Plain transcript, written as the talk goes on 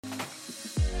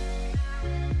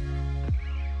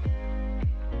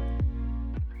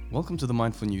Welcome to the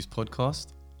Mindful News podcast.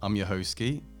 I'm your host,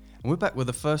 Ski, and we're back with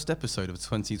the first episode of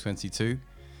 2022,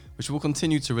 which we'll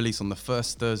continue to release on the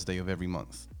first Thursday of every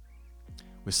month.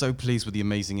 We're so pleased with the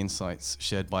amazing insights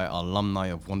shared by our alumni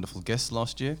of wonderful guests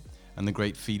last year and the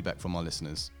great feedback from our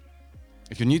listeners.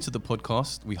 If you're new to the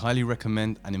podcast, we highly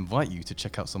recommend and invite you to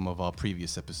check out some of our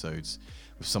previous episodes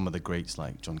with some of the greats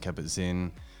like Jon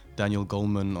Kabat-Zinn, Daniel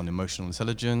Goleman on emotional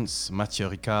intelligence, Mathieu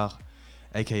Ricard,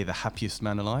 aka the happiest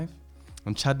man alive,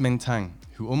 and Chade-Meng Tan,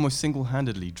 who almost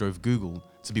single-handedly drove Google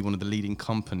to be one of the leading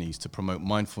companies to promote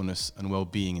mindfulness and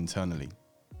well-being internally.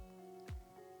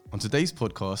 On today's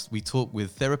podcast, we talk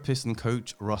with therapist and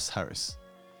coach Russ Harris.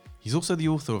 He's also the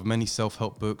author of many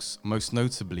self-help books, most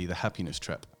notably The Happiness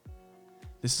Trap.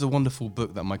 This is a wonderful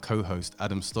book that my co-host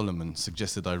Adam Stollerman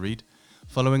suggested I read,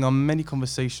 following our many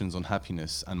conversations on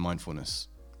happiness and mindfulness.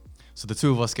 So the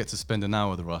two of us get to spend an hour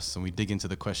with Russ and we dig into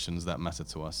the questions that matter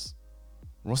to us.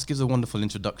 Russ gives a wonderful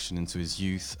introduction into his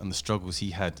youth and the struggles he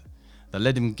had that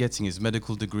led him getting his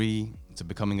medical degree, to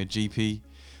becoming a GP,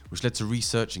 which led to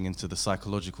researching into the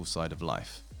psychological side of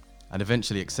life, and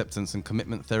eventually acceptance and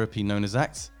commitment therapy known as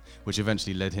ACT, which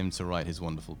eventually led him to write his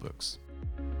wonderful books.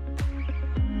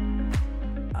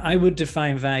 I would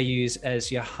define values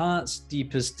as your heart's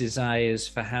deepest desires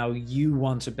for how you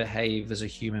want to behave as a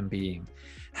human being,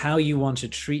 how you want to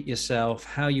treat yourself,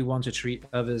 how you want to treat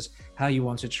others, how you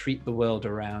want to treat the world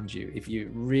around you, if you're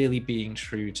really being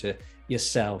true to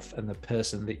yourself and the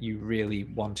person that you really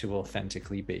want to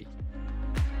authentically be.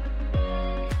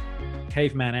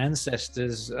 Caveman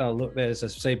ancestors, oh look, there's a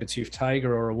saber-toothed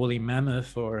tiger or a woolly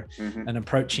mammoth or an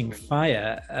approaching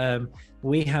fire.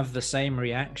 We have the same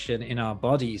reaction in our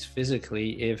bodies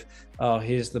physically if, oh,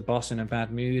 here's the boss in a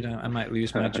bad mood, I might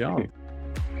lose my job.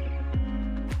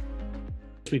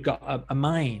 We've got a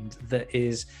mind that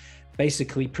is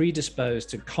basically predisposed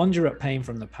to conjure up pain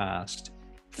from the past,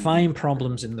 find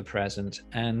problems in the present,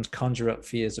 and conjure up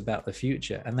fears about the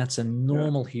future. And that's a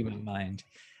normal human mind.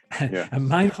 Yeah. And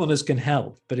mindfulness can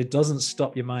help, but it doesn't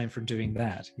stop your mind from doing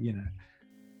that, you know.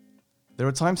 There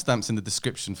are timestamps in the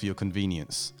description for your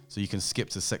convenience, so you can skip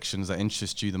to sections that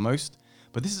interest you the most,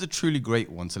 but this is a truly great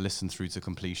one to listen through to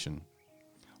completion.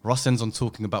 Russ ends on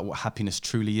talking about what happiness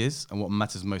truly is and what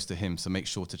matters most to him, so make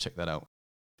sure to check that out.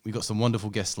 We've got some wonderful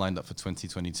guests lined up for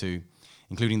 2022,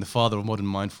 including the father of modern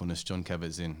mindfulness, Jon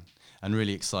Kabat-Zinn, and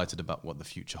really excited about what the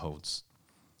future holds.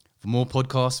 For more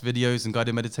podcasts, videos, and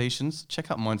guided meditations, check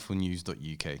out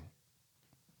mindfulnews.uk.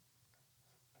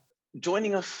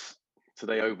 Joining us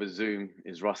today over Zoom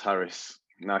is Russ Harris.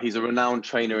 Now, he's a renowned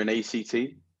trainer in ACT,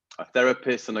 a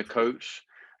therapist and a coach,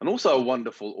 and also a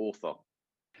wonderful author.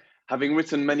 Having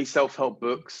written many self-help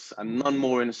books and none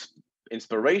more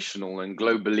inspirational and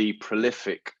globally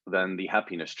prolific than The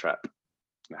Happiness Trap,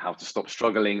 How to Stop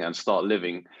Struggling and Start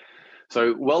Living.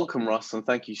 So welcome, Russ, and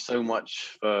thank you so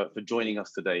much for joining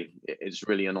us today. It's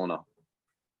really an honor.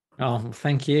 Oh,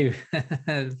 thank you.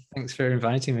 Thanks for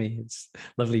inviting me. It's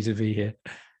lovely to be here.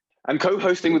 And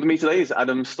co-hosting with me today is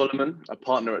Adam Stollerman, a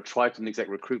partner at Triton Exec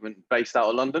Recruitment based out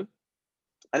of London.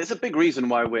 And it's a big reason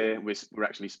why we're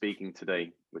actually speaking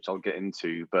today, which I'll get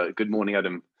into. But good morning,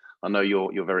 Adam. I know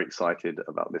you're very excited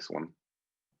about this one.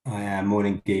 I am.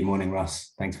 Morning, Guy. Morning,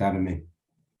 Russ. Thanks for having me.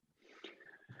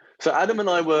 So Adam and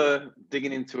I were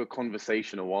digging into a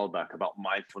conversation a while back about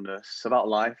mindfulness, about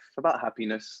life, about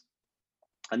happiness.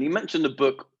 And he mentioned a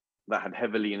book that had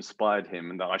heavily inspired him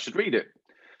and that I should read it.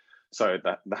 So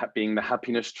that being The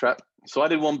Happiness Trap. So I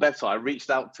did one better. I reached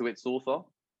out to its author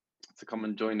to come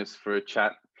and join us for a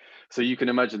chat. So you can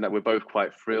imagine that we're both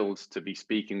quite thrilled to be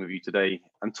speaking with you today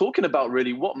and talking about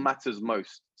really what matters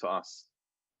most to us.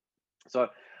 So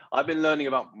I've been learning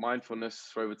about mindfulness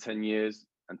for over 10 years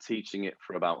and teaching it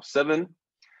for about 7. And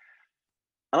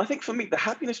I think for me, The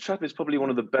Happiness Trap is probably one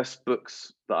of the best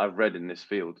books that I've read in this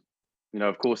field. You know,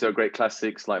 of course, there are great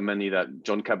classics like many that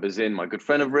Jon Kabat-Zinn, my good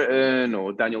friend, have written,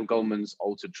 or Daniel Goleman's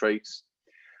Altered Traits.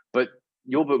 But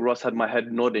your book, Russ, had my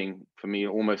head nodding for me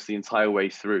almost the entire way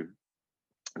through,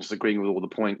 just agreeing with all the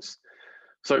points.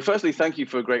 So firstly, thank you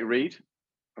for a great read.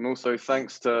 And also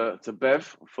thanks to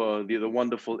Bev for the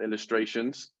wonderful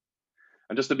illustrations.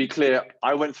 And just to be clear,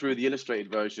 I went through the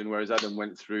illustrated version, whereas Adam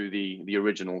went through the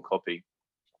original copy.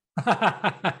 So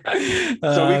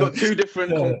we got two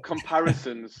different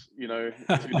comparisons,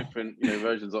 two different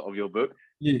versions of your book.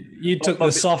 You took the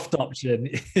soft option,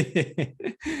 the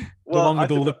one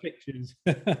with all the pictures.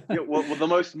 well, the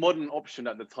most modern option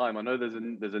at the time. I know there's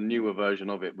a newer version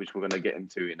of it, which we're going to get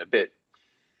into in a bit.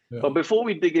 Yeah. But before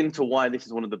we dig into why this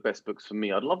is one of the best books for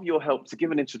me, I'd love your help to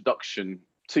give an introduction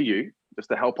to you, just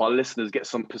to help our listeners get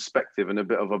some perspective and a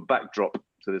bit of a backdrop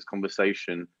to this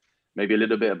conversation maybe a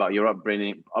little bit about your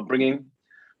upbringing,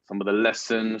 some of the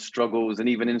lessons, struggles, and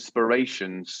even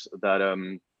inspirations that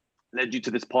led you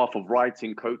to this path of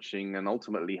writing, coaching, and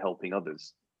ultimately helping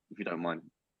others, if you don't mind.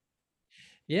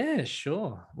 Yeah,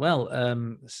 sure.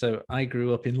 Well, so I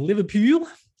grew up in Liverpool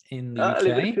in the UK.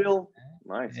 Liverpool,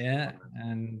 nice. Yeah,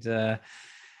 and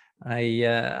I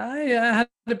had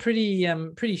a pretty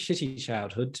shitty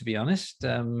childhood, to be honest,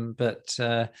 but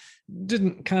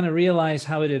didn't kind of realize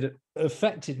how it had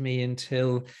affected me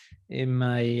until in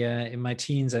my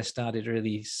teens I started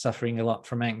really suffering a lot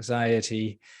from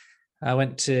anxiety. I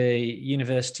went to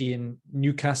university in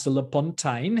Newcastle upon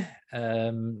Tyne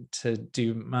to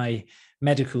do my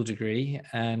medical degree,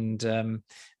 and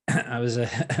I was a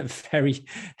very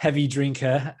heavy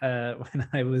drinker when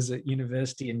I was at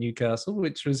university in Newcastle,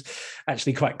 which was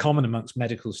actually quite common amongst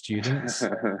medical students.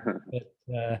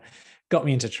 But got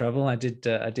me into trouble. I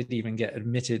did even get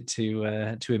admitted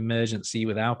to emergency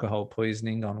with alcohol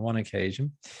poisoning on one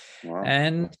occasion. Wow.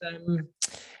 And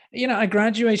I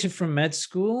graduated from med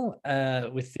school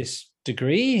with this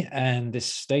degree and this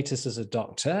status as a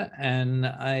doctor, and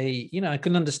I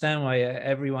couldn't understand why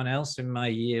everyone else in my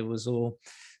year was all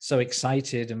so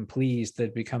excited and pleased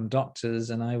they'd become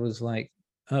doctors, and I was like,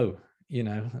 oh,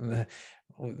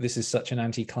 this is such an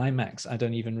anticlimax. I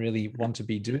don't even really want to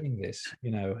be doing this.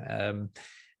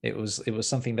 It was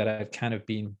something that I'd kind of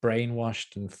been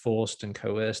brainwashed and forced and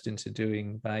coerced into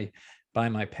doing by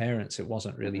my parents. It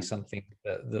wasn't really something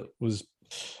that was,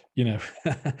 it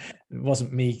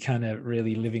wasn't me kind of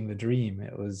really living the dream.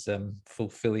 It was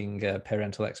fulfilling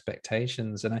parental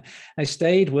expectations. And I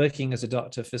stayed working as a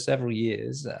doctor for several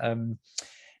years.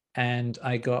 And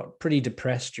I got pretty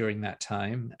depressed during that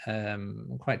time,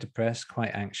 quite depressed,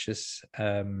 quite anxious.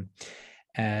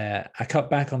 I cut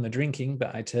back on the drinking,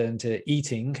 but I turned to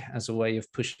eating as a way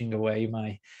of pushing away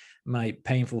my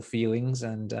painful feelings,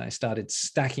 and I started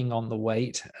stacking on the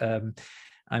weight.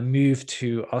 I moved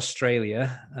to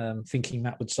Australia, thinking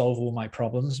that would solve all my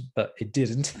problems, but it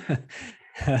didn't.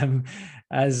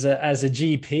 As a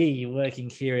GP working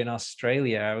here in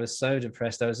Australia, I was so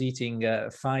depressed. I was eating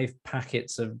 5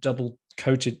 packets of double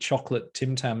coated chocolate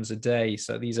Tim Tams a day.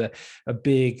 So these are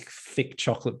big, thick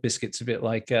chocolate biscuits, a bit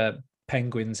like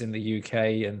Penguins in the UK,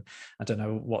 and I don't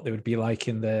know what they would be like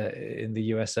in the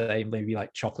USA, maybe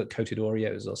like chocolate coated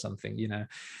Oreos or something,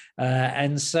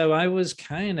 and so I was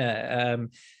kind of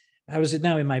I was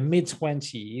now in my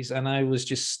mid-20s, and I was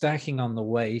just stacking on the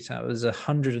weight. I was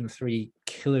 103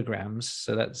 kilograms,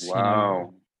 so that's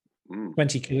wow.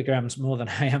 20 kilograms more than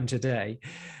I am today.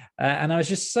 And I was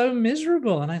just so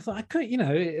miserable. And I thought I could,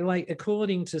 like,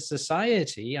 according to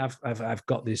society, I've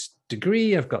got this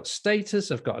degree, I've got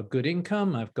status, I've got a good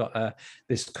income, I've got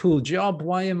this cool job.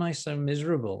 Why am I so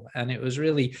miserable? And it was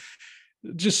really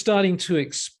just starting to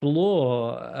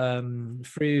explore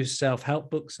through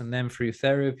self-help books and then through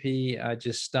therapy. I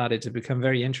just started to become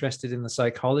very interested in the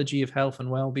psychology of health and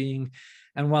well-being.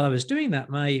 And while I was doing that,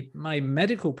 my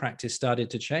medical practice started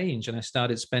to change, and I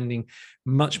started spending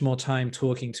much more time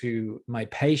talking to my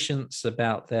patients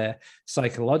about their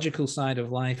psychological side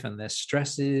of life and their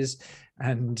stresses.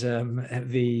 And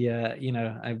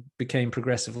I became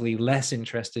progressively less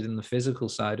interested in the physical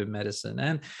side of medicine.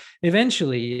 And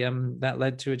eventually that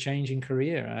led to a change in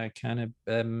career. I kind of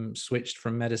switched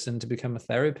from medicine to become a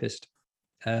therapist.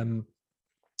 So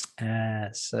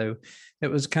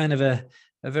it was kind of a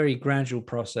very gradual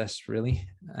process, really.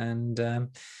 And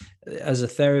as a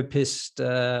therapist,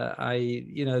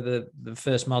 the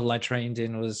first model I trained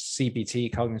in was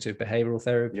CBT, cognitive behavioral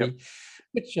therapy. Yep.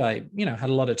 Which I, had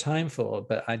a lot of time for,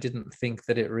 but I didn't think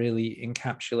that it really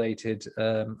encapsulated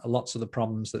lots of the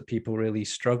problems that people really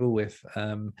struggle with.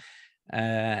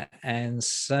 And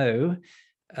so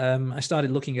I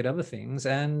started looking at other things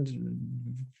and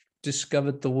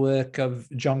discovered the work of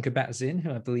Jon Kabat-Zinn,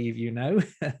 who I believe you know.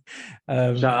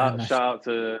 Shout out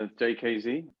to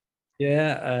JKZ.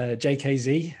 Yeah,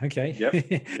 JKZ. Okay. Yep.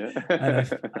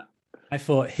 And I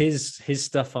thought his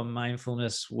stuff on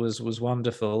mindfulness was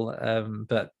wonderful,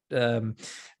 but as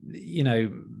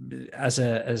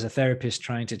a therapist,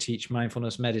 trying to teach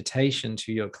mindfulness meditation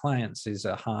to your clients is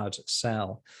a hard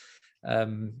sell.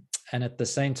 And at the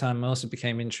same time, I also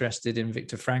became interested in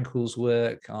Viktor Frankl's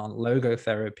work on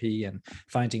logotherapy and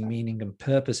finding meaning and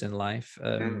purpose in life.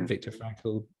 Viktor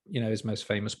Frankl, his most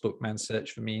famous book, Man's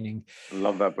Search for Meaning. I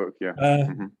love that book, yeah.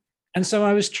 And so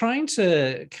I was trying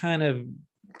to kind of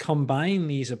combine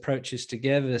these approaches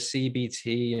together,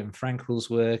 CBT and Frankl's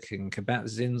work and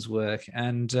Kabat-Zinn's work,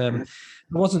 and I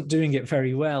wasn't doing it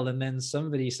very well. And then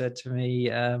somebody said to me,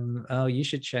 oh, you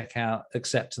should check out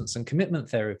acceptance and commitment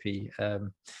therapy,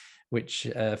 which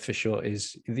for short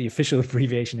is the official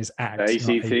abbreviation is ACT.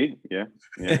 ACT, yeah.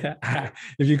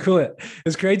 If you call it,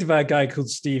 it's created by a guy called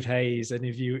Steve Hayes, and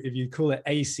if you call it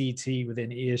ACT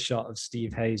within earshot of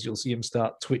Steve Hayes, you'll see him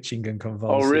start twitching and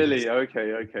convulsing. Oh, really?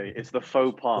 Okay. It's the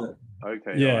faux pas.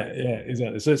 Okay. Yeah,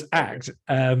 exactly. So it's ACT.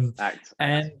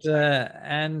 ACT.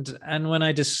 And when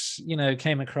I just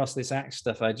came across this ACT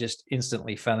stuff, I just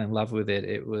instantly fell in love with it.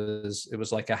 It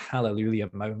was like a hallelujah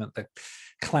moment. The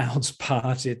clouds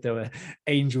parted, there were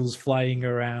angels flying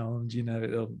around,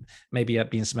 maybe I've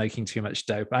been smoking too much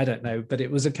dope, I don't know, but it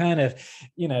was a kind of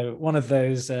one of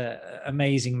those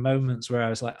amazing moments where I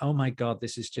was like, oh my god,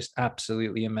 this is just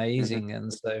absolutely amazing.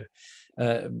 And so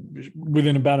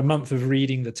within about a month of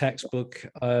reading the textbook,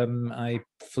 I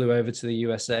flew over to the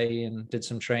USA and did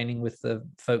some training with the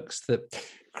folks that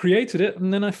created it,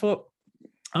 and then I thought,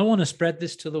 I want to spread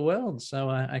this to the world. So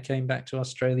I came back to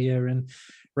Australia and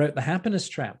wrote The Happiness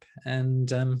Trap, and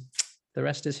the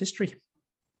rest is history.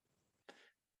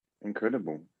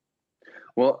 Incredible.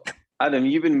 Well, Adam,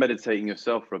 you've been meditating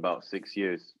yourself for about 6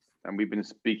 years, and we've been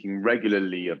speaking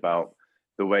regularly about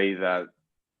the way that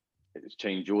it's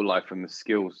changed your life and the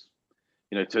skills,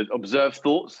 to observe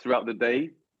thoughts throughout the day,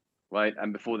 right?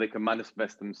 And before they can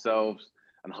manifest themselves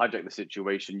and hijack the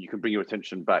situation, you can bring your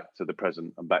attention back to the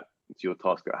present and back to your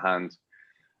task at hand.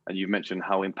 And you've mentioned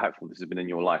how impactful this has been in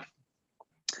your life.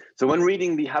 So when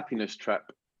reading The Happiness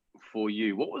Trap for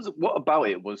you, what about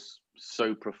it was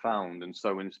so profound and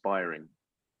so inspiring?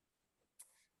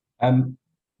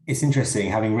 It's interesting,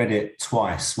 having read it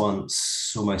twice,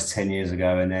 once almost 10 years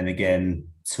ago, and then again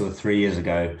 2 or 3 years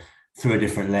ago, through a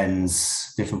different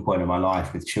lens, different point of my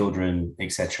life with children,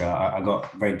 etc. I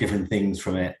got very different things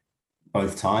from it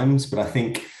both times. But I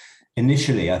think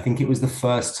initially, it was the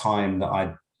first time that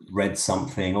I read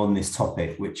something on this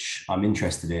topic, which I'm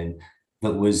interested in,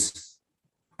 that was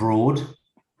broad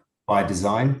by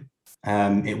design.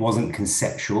 It wasn't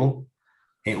conceptual.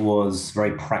 It was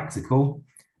very practical.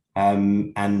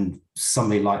 And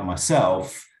somebody like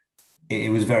myself,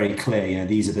 it was very clear,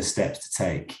 these are the steps to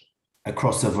take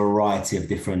across a variety of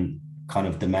different kind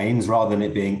of domains, rather than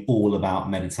it being all about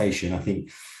meditation. I think,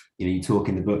 you talk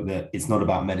in the book that it's not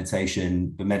about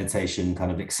meditation, but meditation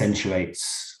kind of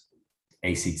accentuates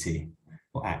ACT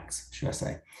or ACT, should I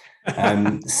say.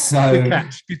 So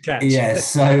good catch. Yeah.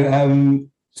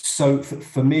 So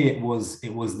for me, it was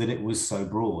that it was so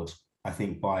broad, I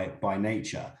think, by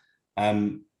nature.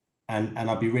 And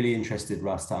I'd be really interested,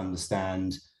 Russ, to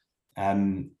understand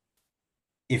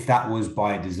if that was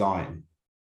by design.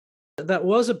 That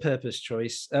was a purpose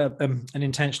choice, an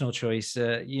intentional choice.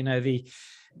 The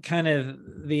kind of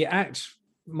the ACT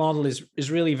model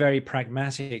is really very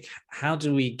pragmatic. How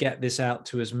do we get this out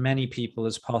to as many people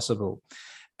as possible?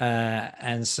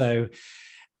 And so,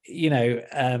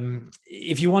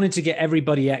 if you wanted to get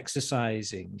everybody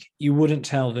exercising, you wouldn't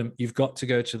tell them you've got to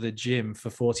go to the gym for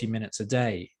 40 minutes a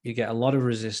day. You get a lot of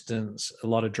resistance, a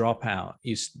lot of dropout.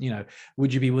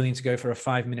 Would you be willing to go for a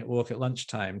 5-minute walk at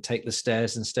lunchtime, take the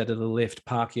stairs instead of the lift,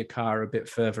 park your car a bit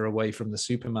further away from the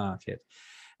supermarket?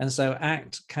 And so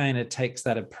ACT kind of takes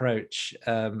that approach,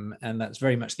 and that's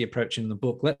very much the approach in the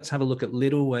book. Let's have a look at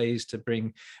little ways to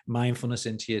bring mindfulness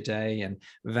into your day and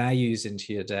values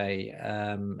into your day,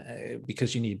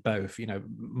 because you need both.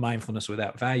 Mindfulness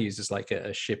without values is like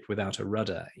a ship without a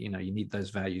rudder. You need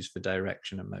those values for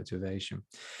direction and motivation.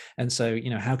 And so,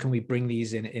 how can we bring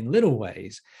these in little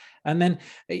ways? And then,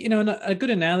 a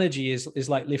good analogy is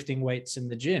like lifting weights in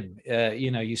the gym.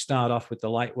 You start off with the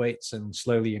light weights and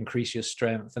slowly increase your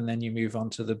strength, and then you move on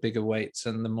to the bigger weights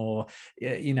and the more,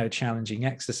 challenging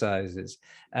exercises.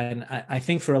 And I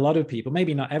think for a lot of people,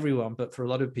 maybe not everyone, but for a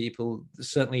lot of people,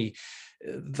 certainly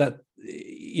that,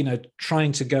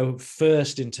 trying to go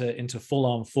first into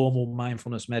full-on formal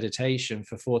mindfulness meditation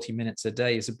for 40 minutes a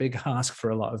day is a big ask for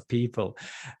a lot of people.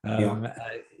 And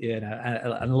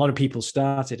a lot of people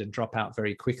started and drop out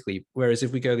very quickly. Whereas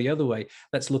if we go the other way,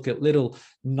 let's look at little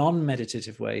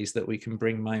non-meditative ways that we can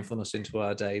bring mindfulness into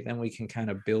our day, then we can kind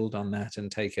of build on that and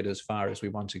take it as far as we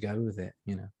want to go with it,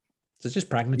 So it's just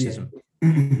pragmatism.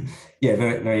 Yeah,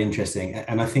 very, very interesting.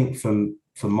 And I think from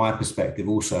my perspective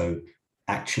also,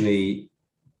 actually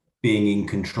being in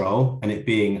control and it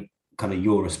being kind of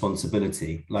your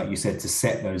responsibility, like you said, to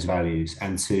set those values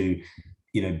and to,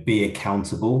 be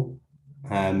accountable.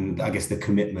 I guess the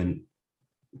commitment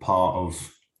part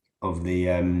of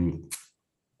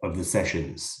the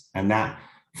sessions, and that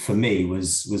for me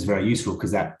was very useful,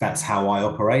 because that's how I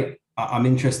operate. I'm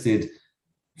interested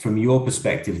from your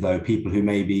perspective, though, people who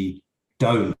maybe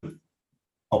don't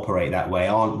operate that way,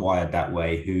 aren't wired that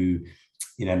way, who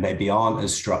maybe aren't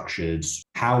as structured.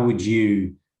 How would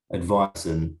you advise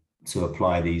them to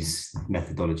apply these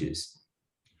methodologies?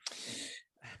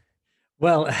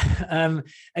 Well,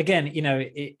 again,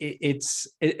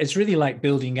 it's really like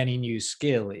building any new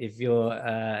skill. If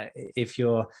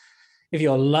you're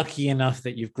lucky enough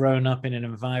that you've grown up in an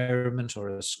environment or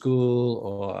a school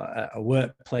or a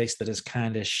workplace that has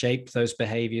kind of shaped those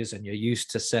behaviors, and you're used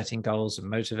to setting goals and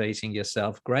motivating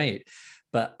yourself, great.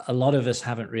 But a lot of us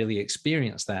haven't really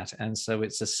experienced that. And so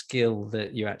it's a skill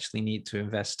that you actually need to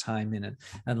invest time in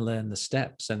and learn the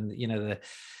steps. And,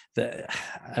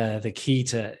 the key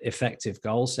to effective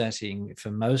goal setting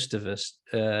for most of us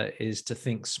is to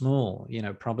think small.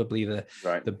 Probably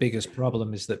the biggest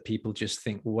problem is that people just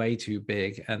think way too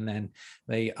big, and then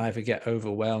they either get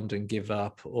overwhelmed and give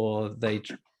up, or they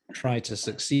try to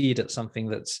succeed at something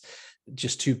that's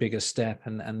just too big a step,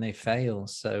 and they fail.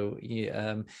 So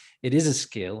it is a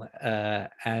skill,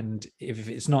 and if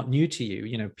it's not new to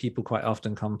you, people quite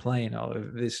often complain,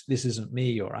 oh, this isn't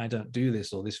me, or I don't do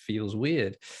this, or this feels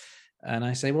weird. And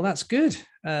I say, well, that's good.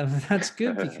 That's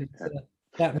good, because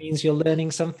that means you're learning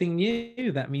something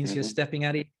new. That means you're stepping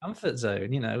out of your comfort zone.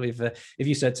 If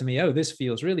you said to me, oh, this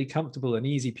feels really comfortable and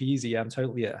easy peasy, I'm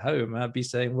totally at home, I'd be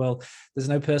saying, well, there's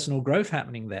no personal growth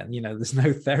happening then. There's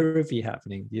no therapy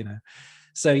happening.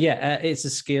 So it's a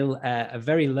skill, a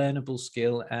very learnable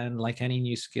skill, and like any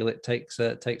new skill, it takes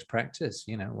practice.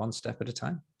 One step at a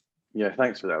time. Yeah,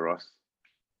 thanks for that, Ross.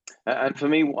 And for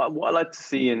me, what I like to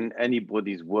see in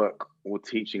anybody's work or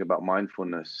teaching about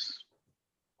mindfulness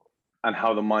and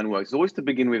how the mind works is always to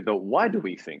begin with the why do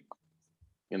we think?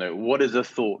 What is a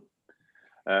thought?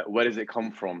 Where does it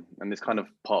come from? And it's kind of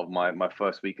part of my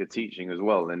first week of teaching as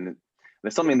well. And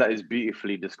there's something that is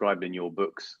beautifully described in your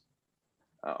books.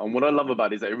 And what I love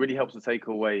about it is that it really helps to take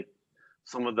away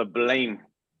some of the blame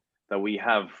that we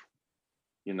have,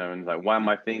 and like, why am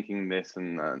I thinking this?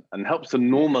 And helps to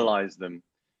normalize them.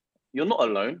 You're not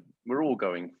alone. We're all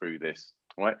going through this,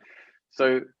 right?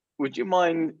 So would you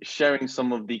mind sharing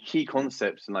some of the key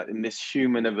concepts in this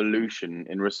human evolution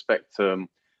in respect to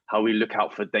how we look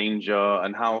out for danger,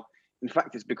 and how, in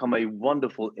fact, it's become a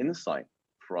wonderful insight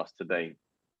for us today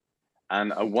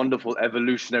and a wonderful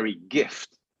evolutionary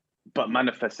gift, but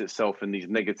manifests itself in these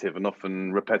negative and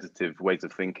often repetitive ways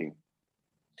of thinking?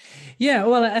 Yeah,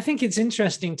 well, I think it's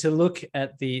interesting to look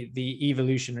at the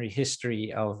evolutionary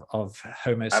history of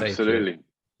Homo sapiens. Absolutely,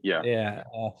 yeah. Yeah.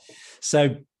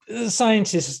 So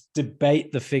scientists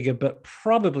debate the figure, but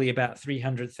probably about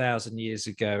 300,000 years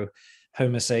ago,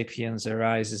 Homo sapiens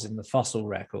arises in the fossil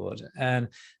record. And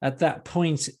at that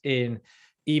point in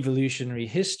evolutionary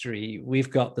history, we've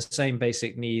got the same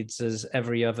basic needs as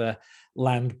every other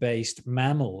land-based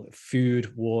mammal: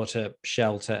 food, water,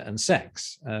 shelter, and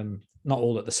sex. Not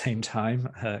all at the same time.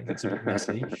 It gets a bit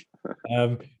messy.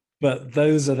 But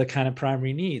those are the kind of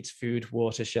primary needs: food,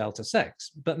 water, shelter,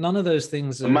 sex. But none of those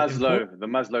things are the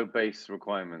Maslow base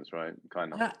requirements, right?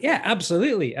 Kind of. Yeah,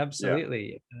 absolutely.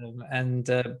 Yeah.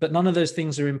 But none of those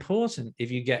things are important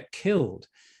if you get killed.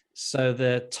 So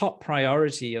the top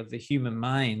priority of the human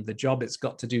mind, the job it's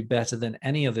got to do better than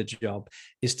any other job,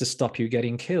 is to stop you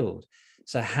getting killed.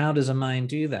 So how does a mind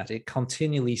do that? It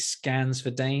continually scans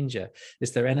for danger.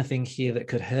 Is there anything here that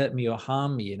could hurt me or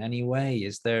harm me in any way?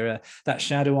 Is there that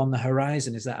shadow on the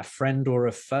horizon? Is that a friend or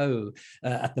a foe?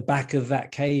 At the back of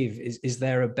that cave, is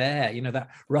there a bear? That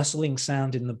rustling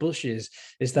sound in the bushes,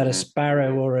 is that a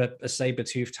sparrow or a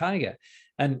saber-toothed tiger?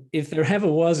 And if there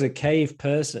ever was a cave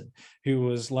person who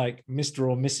was like Mr.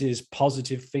 or Mrs.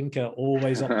 Positive Thinker,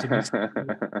 always optimistic,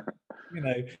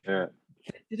 yeah,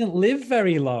 they didn't live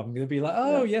very long. They'd be like,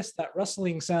 oh, yes, that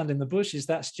rustling sound in the bushes,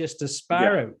 that's just a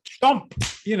sparrow. Chomp!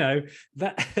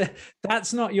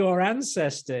 That's not your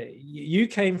ancestor. You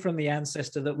came from the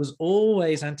ancestor that was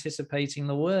always anticipating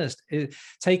the worst.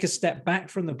 Take a step back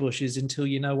from the bushes until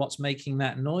you know what's making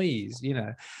that noise,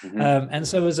 And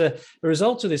so as a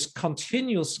result of this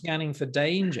continual scanning for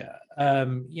danger,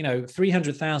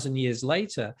 300,000 years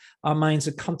later, our minds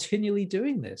are continually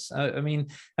doing this. I mean,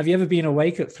 have you ever been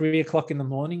awake at 3 o'clock in the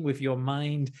morning with your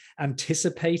mind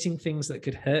anticipating things that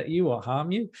could hurt you or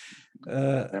harm you?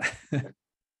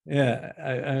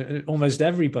 Almost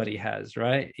everybody has,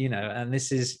 right? And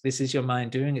this is your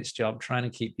mind doing its job, trying to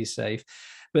keep you safe.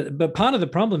 But part of the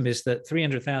problem is that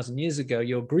 300,000 years ago,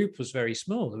 your group was very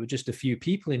small. There were just a few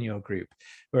people in your group,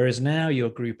 whereas now your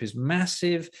group is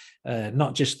massive,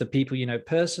 not just the people you know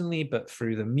personally, but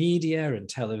through the media and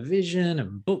television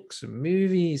and books and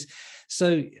movies.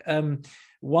 So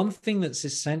one thing that's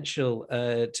essential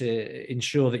to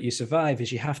ensure that you survive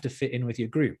is you have to fit in with your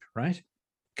group, right?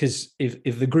 Because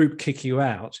if the group kick you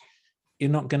out, you're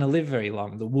not going to live very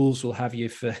long. The wolves will have you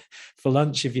for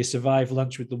lunch. If you survive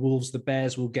lunch with the wolves, the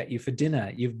bears will get you for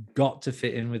dinner. You've got to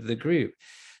fit in with the group.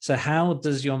 So how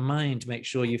does your mind make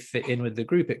sure you fit in with the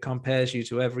group? It compares you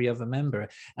to every other member.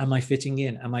 Am I fitting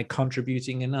in? Am I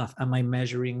contributing enough? Am I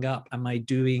measuring up? Am I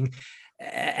doing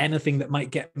anything that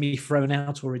might get me thrown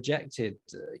out or rejected?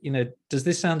 Does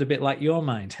this sound a bit like your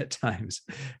mind at times?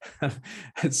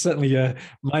 It's certainly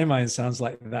my mind sounds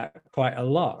like that quite a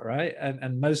lot, right?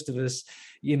 And most of us,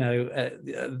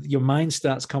 your mind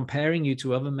starts comparing you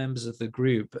to other members of the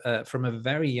group from a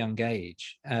very young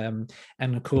age. And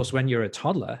of course, when you're a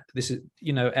toddler, this is,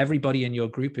 everybody in your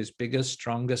group is bigger,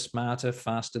 stronger, smarter,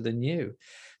 faster than you.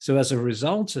 So as a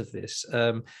result of this,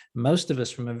 most of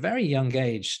us from a very young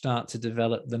age start to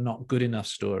develop the not good enough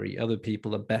story. Other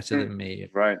people are better than me.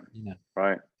 Right.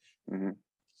 Right. Mm-hmm.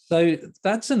 So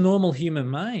that's a normal human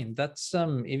mind. That's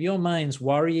if your mind's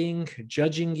worrying,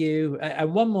 judging you.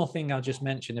 And one more thing I'll just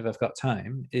mention if I've got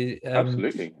time.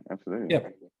 Absolutely. Yeah,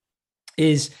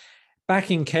 is back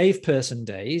in cave person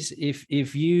days,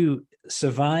 if you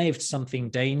survived something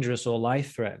dangerous or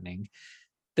life-threatening,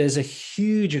 there's a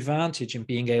huge advantage in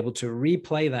being able to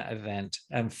replay that event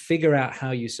and figure out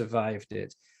how you survived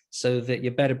it, so that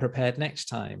you're better prepared next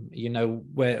time. You know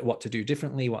what to do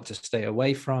differently, what to stay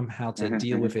away from, how to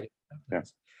deal with it. Yeah.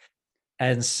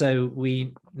 And so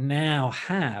we now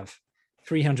have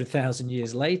 300,000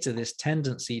 years later this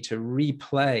tendency to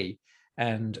replay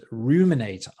and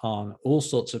ruminate on all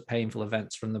sorts of painful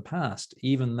events from the past,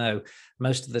 even though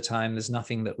most of the time there's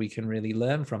nothing that we can really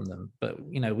learn from them. But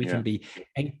we can be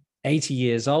 80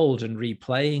 years old and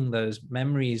replaying those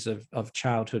memories of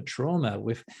childhood trauma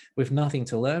with nothing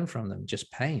to learn from them,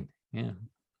 just pain. Yeah.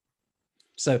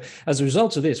 So as a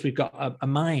result of this, we've got a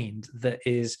mind that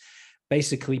is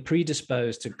basically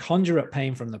predisposed to conjure up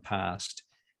pain from the past,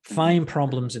 find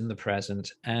problems in the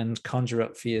present, and conjure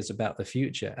up fears about the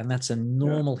future. And that's a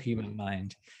normal human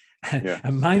mind.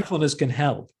 And mindfulness can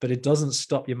help, but it doesn't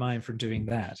stop your mind from doing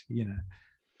that,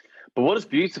 But what is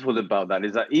beautiful about that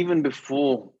is that even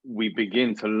before we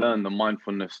begin to learn the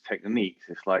mindfulness techniques,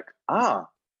 it's like,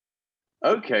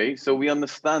 okay, so we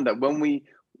understand that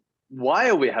why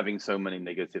are we having so many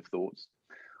negative thoughts?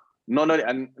 Not only,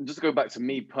 and just go back to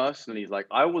me personally, like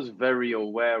I was very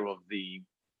aware of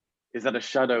is that a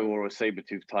shadow or a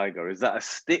saber-toothed tiger? Is that a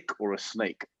stick or a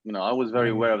snake? I was very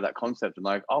aware of that concept, and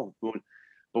like,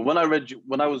 but when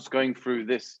I was going through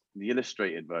the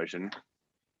illustrated version,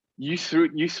 you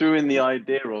threw in the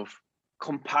idea of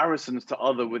comparisons to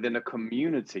other within a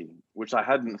community, which I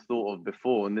hadn't thought of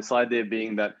before. And this idea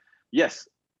being that, yes,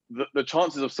 the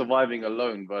chances of surviving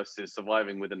alone versus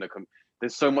surviving within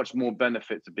there's so much more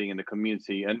benefit to being in a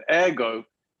community. And ergo,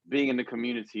 being in the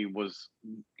community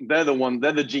they're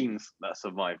the genes that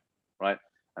survive, right?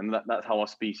 And that's how our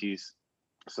species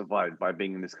survived, by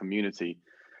being in this community.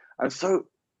 And so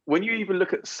when you even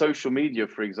look at social media,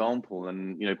 for example,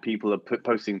 and people are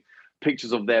posting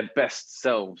pictures of their best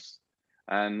selves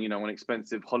and on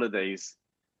expensive holidays,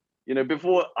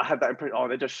 before I had that impression,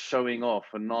 they're just showing off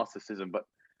and narcissism. But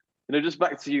just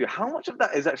back to you, how much of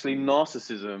that is actually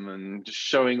narcissism and just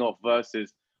showing off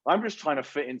versus I'm just trying to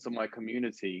fit into my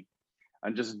community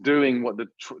and just doing what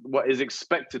is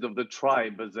expected of the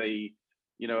tribe as a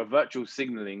virtual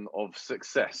signaling of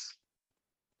success?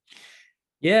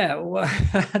 Yeah, well,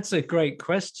 that's a great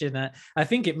question. I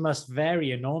think it must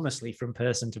vary enormously from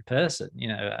person to person.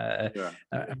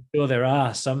 I'm sure there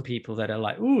are some people that are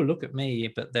like, "Oh, look at me,"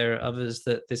 but there are others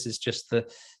that this is just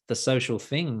the social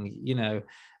thing.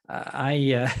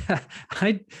 I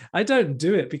don't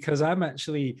do it because I'm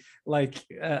actually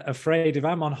afraid if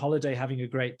I'm on holiday having a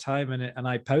great time and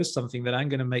I post something that I'm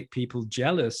going to make people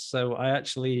jealous. So I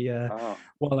actually,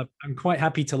 I'm quite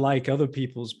happy to like other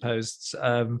people's posts.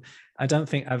 I don't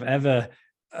think I've ever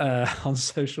on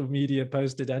social media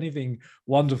posted anything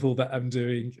wonderful that I'm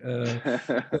doing.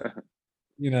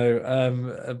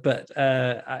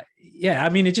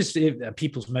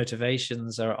 People's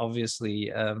motivations are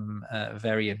obviously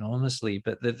vary enormously,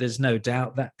 but there's no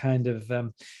doubt that kind of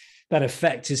that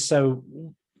effect is so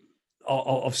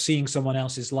of seeing someone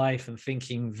else's life and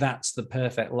thinking that's the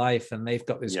perfect life and they've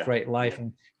got this great life,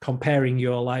 and comparing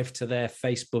your life to their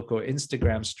Facebook or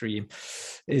Instagram stream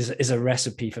is a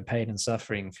recipe for pain and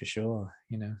suffering for sure.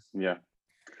 Well,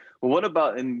 what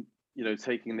about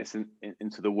taking this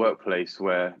into the workplace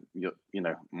where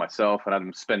myself and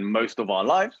Adam spend most of our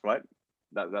lives, right?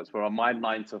 That's where my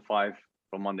 9 to 5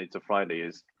 from Monday to Friday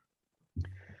is.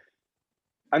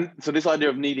 And so this idea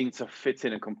of needing to fit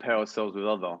in and compare ourselves with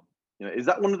other, is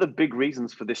that one of the big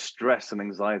reasons for this stress and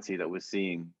anxiety that we're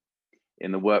seeing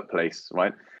in the workplace,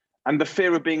 right? And the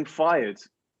fear of being fired.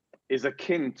 is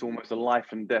akin to almost a life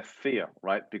and death fear,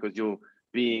 right? Because you're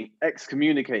being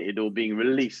excommunicated or being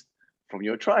released from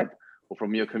your tribe or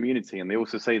from your community. And they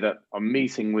also say that a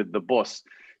meeting with the boss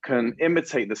can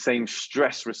imitate the same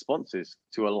stress responses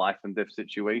to a life and death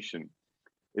situation.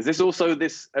 Is this also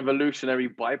this evolutionary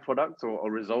byproduct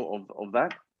or result of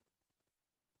that?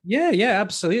 Yeah,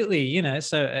 absolutely.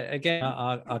 So again,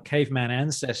 our caveman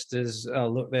ancestors,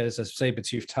 look, there's a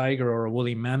saber-toothed tiger or a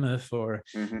woolly mammoth or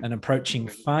an approaching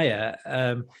fire.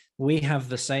 We have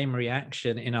the same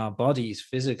reaction in our bodies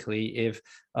physically if,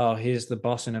 here's the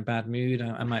boss in a bad mood,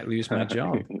 I might lose my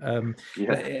job.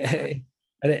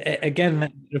 Again,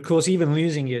 of course, even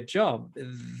losing your job,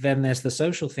 then there's the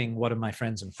social thing. What are my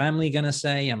friends and family going to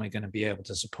say? Am I going to be able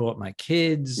to support my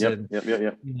kids?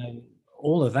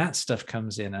 All of that stuff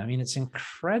comes in. I mean, it's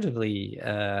incredibly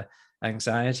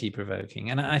anxiety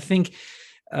provoking. And I think,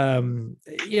 there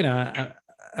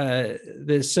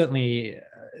certainly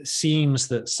seems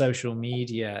that social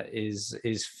media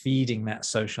is feeding that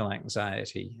social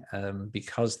anxiety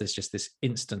because there's just this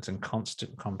instant and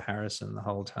constant comparison the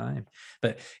whole time.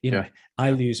 But,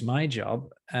 I lose my job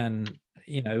and,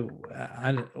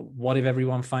 what if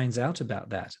everyone finds out about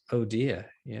that? Oh dear.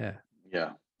 Yeah.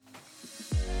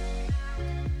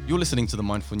 You're listening to the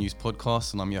Mindful News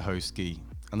podcast, and I'm your host, Guy.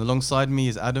 And alongside me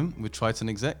is Adam with Triton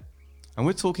Exec, and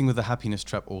we're talking with the Happiness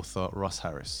Trap author, Russ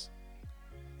Harris.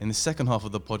 In the second half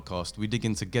of the podcast, we dig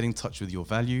into getting in touch with your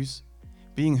values,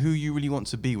 being who you really want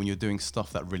to be when you're doing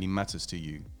stuff that really matters to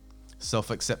you,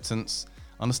 self-acceptance,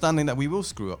 understanding that we will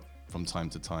screw up from time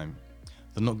to time,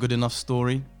 the not good enough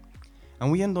story, and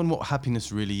we end on what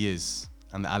happiness really is,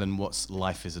 and Alan Watts'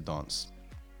 Life is a Dance.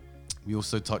 We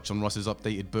also touch on Russ's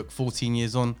updated book, 14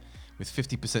 Years On, with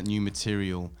 50% new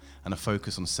material and a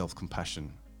focus on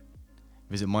self-compassion.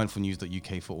 Visit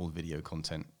mindfulnews.uk for all video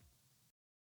content.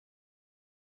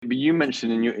 But you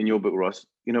mentioned in your book, Russ,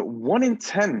 1 in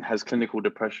 10 has clinical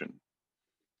depression.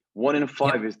 1 in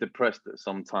 5 is depressed at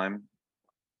some time.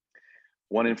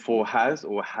 1 in 4 has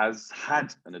or has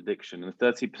had an addiction, and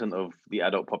 30% of the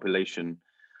adult population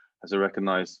has a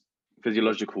recognized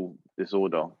physiological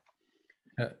disorder.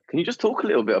 Can you just talk a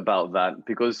little bit about that?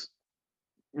 Because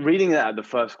reading that at the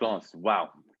first glance, wow,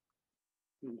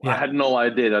 I had no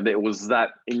idea that it was that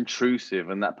intrusive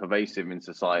and that pervasive in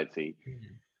society.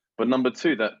 But number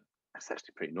 2, that's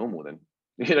actually pretty normal then.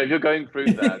 If you're going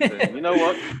through that, then you know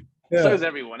what? So is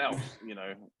everyone else,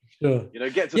 Sure.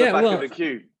 Get to the back of the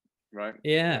queue, right?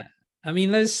 Yeah. I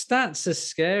mean, those stats are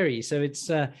scary. So it's,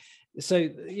 that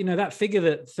figure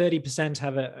that 30%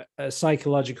 have a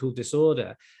psychological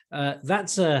disorder,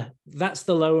 that's the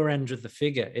lower end of the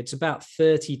figure. It's about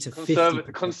 30 to 50.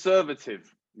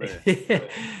 Conservative.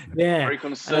 Very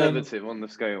conservative on the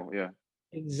scale. Yeah.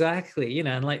 Exactly.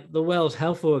 And like the World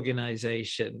Health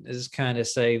Organization is kind of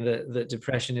saying that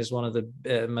depression is one of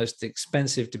the most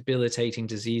expensive, debilitating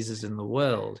diseases in the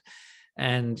world.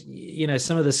 And,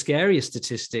 some of the scariest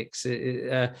statistics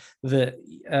that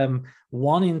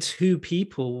 1 in 2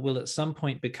 people will at some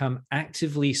point become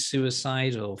actively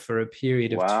suicidal for a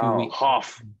period of 2 weeks.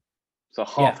 Half. So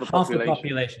half the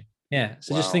population. Yeah.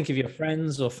 So just think of your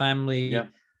friends or family. Yeah.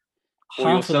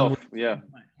 Or yourself.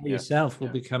 Yourself will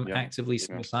become actively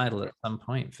suicidal at some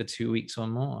point for 2 weeks or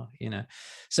more.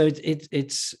 So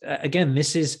it's again,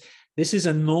 this is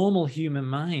a normal human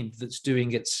mind that's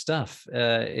doing its stuff.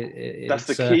 That's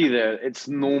the key there. It's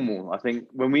normal. I think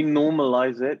when we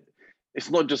normalize it, it's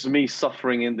not just me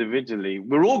suffering individually.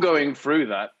 We're all going through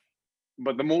that.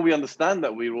 But the more we understand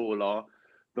that we all are,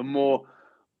 the more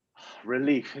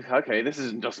relief. Okay, this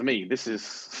isn't just me. This is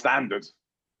standard.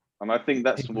 And I think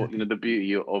that's what, the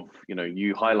beauty of,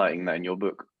 you highlighting that in your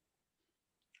book.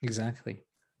 Exactly.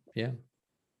 Yeah.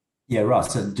 Yeah,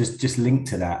 Russ, so just linked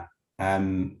to that.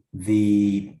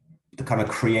 The kind of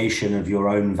creation of your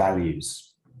own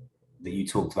values that you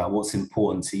talked about, what's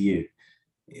important to you,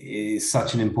 is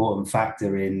such an important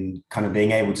factor in kind of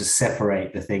being able to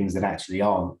separate the things that actually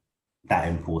aren't that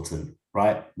important,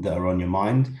 right? That are on your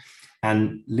mind.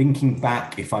 And linking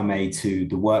back, if I may, to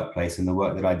the workplace and the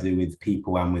work that I do with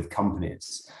people and with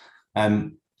companies,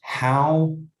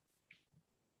 how,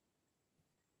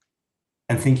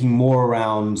 and thinking more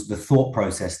around the thought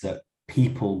process that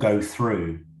people go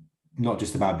through, not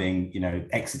just about being,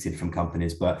 exited from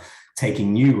companies, but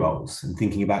taking new roles and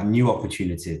thinking about new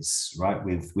opportunities, right?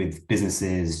 With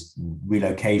businesses,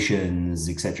 relocations,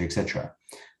 et cetera, et cetera.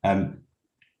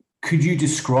 Could you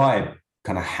describe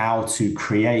kind of how to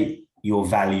create your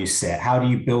value set? How do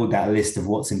you build that list of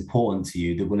what's important to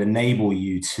you that will enable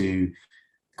you to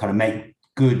kind of make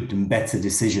good and better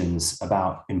decisions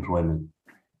about employment?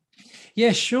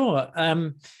 Yeah, sure.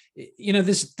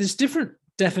 There's different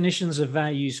definitions of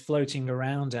values floating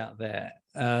around out there.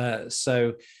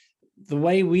 So the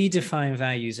way we define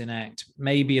values in ACT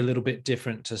may be a little bit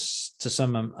different to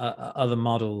some other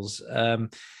models.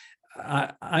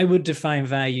 I would define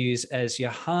values as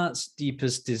your heart's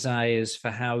deepest desires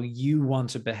for how you want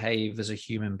to behave as a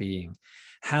human being,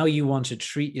 how you want to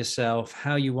treat yourself,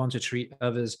 how you want to treat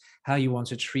others, how you want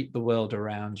to treat the world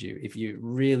around you, if you're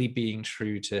really being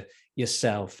true to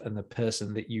yourself and the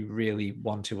person that you really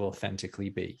want to authentically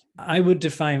be. I would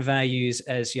define values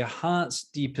as your heart's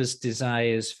deepest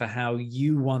desires for how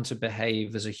you want to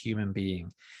behave as a human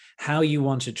being, how you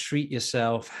want to treat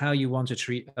yourself, how you want to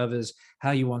treat others,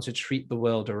 how you want to treat the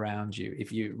world around you,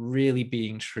 if you're really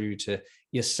being true to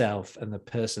yourself and the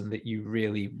person that you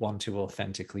really want to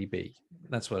authentically be.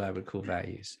 That's what I would call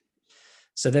values.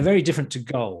 So they're very different to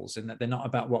goals in that they're not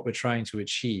about what we're trying to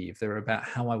achieve. They're about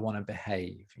how I want to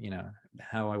behave,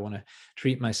 how I want to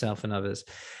treat myself and others.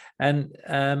 And,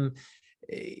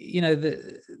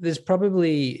 there's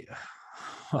probably,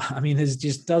 there's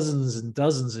just dozens and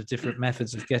dozens of different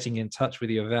methods of getting in touch with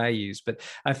your values. But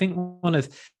I think one of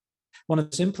the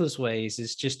simplest ways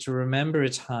is just to remember a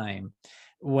time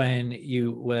when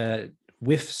you were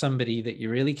with somebody that you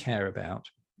really care about,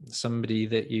 somebody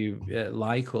that you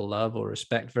like or love or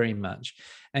respect very much,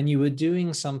 and you were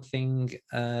doing something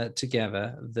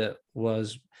together that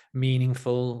was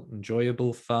meaningful,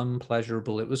 enjoyable, fun,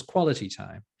 pleasurable. It was quality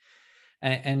time.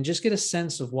 And just get a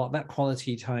sense of what that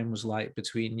quality time was like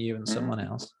between you and someone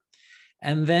else.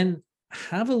 And then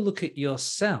have a look at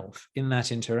yourself in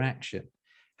that interaction.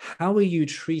 How are you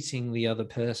treating the other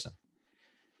person?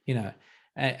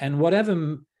 And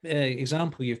whatever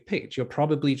example you've picked, you're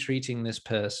probably treating this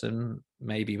person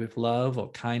maybe with love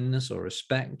or kindness or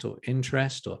respect or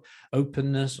interest or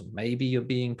openness, or maybe you're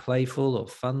being playful or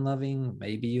fun-loving,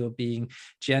 maybe you're being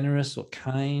generous or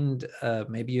kind,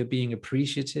 maybe you're being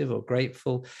appreciative or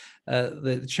grateful.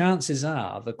 The chances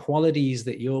are the qualities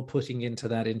that you're putting into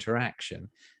that interaction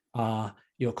are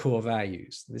your core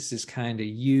values. This is kind of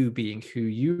you being who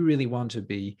you really want to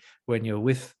be when you're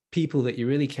with people that you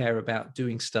really care about,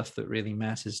 doing stuff that really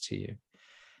matters to you.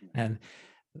 And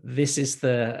this is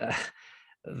the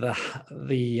I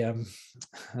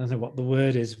don't know what the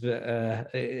word is, but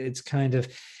it's kind of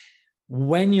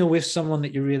when you're with someone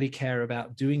that you really care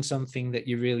about, doing something that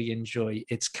you really enjoy,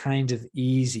 it's kind of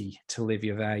easy to live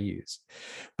your values.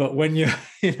 But when you're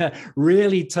in a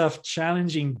really tough,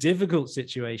 challenging, difficult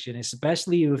situation,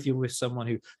 especially if you're with someone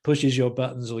who pushes your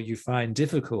buttons or you find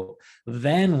difficult,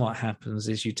 then what happens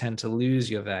is you tend to lose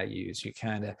your values. You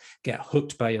kind of get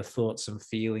hooked by your thoughts and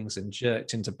feelings and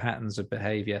jerked into patterns of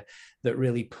behavior that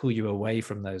really pull you away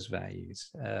from those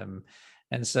values.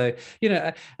 And so,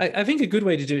 I think a good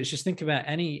way to do it is just think about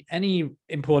any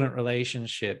important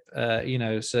relationship.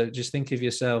 So just think of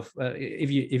yourself.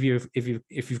 If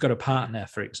you've got a partner,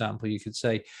 for example, you could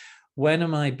say, when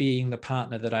am I being the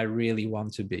partner that I really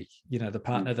want to be? The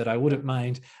partner that I wouldn't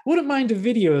mind a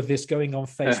video of this going on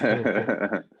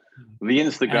Facebook. The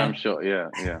Instagram shot, yeah.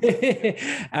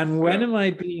 And when am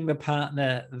I being the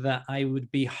partner that I would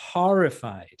be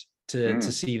horrified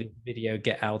to see the video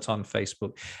get out on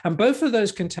Facebook? And both of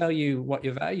those can tell you what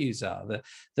your values are.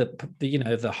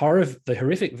 The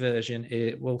horrific version,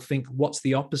 it will think, what's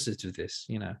the opposite of this?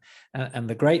 And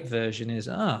the great version is,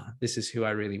 this is who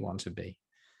I really want to be.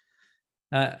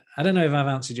 I don't know if I've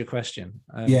answered your question.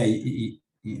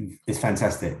 It's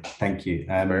fantastic. Thank you.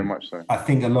 Very much so. I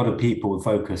think a lot of people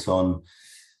focus on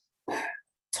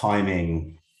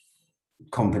timing,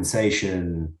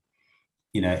 compensation,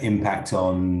 impact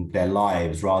on their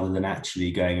lives, rather than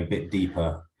actually going a bit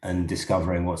deeper and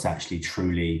discovering what's actually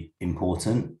truly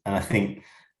important. And I think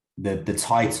the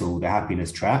title, The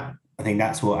Happiness Trap, I think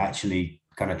that's what actually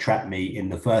kind of trapped me in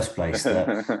the first place.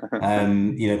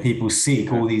 That people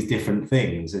seek all these different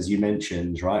things, as you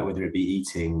mentioned, right? Whether it be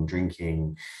eating,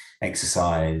 drinking,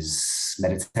 exercise,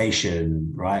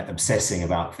 meditation, right? Obsessing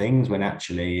about things, when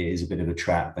actually it is a bit of a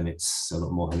trap, and it's a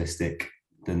lot more holistic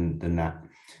than that.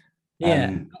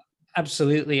 Yeah,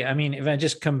 absolutely. I mean, if I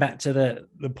just come back to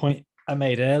the point I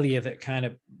made earlier, that kind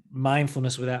of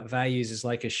mindfulness without values is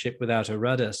like a ship without a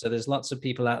rudder. So there's lots of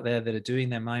people out there that are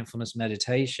doing their mindfulness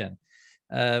meditation,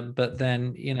 but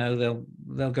then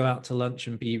they'll go out to lunch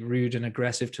and be rude and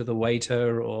aggressive to the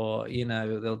waiter, or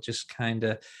they'll just kind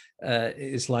of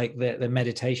it's like the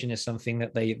meditation is something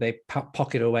that they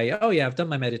pocket away. Oh yeah, I've done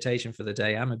my meditation for the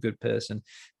day, I'm a good person.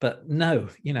 But no,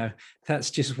 that's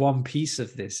just one piece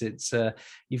of this. It's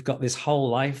you've got this whole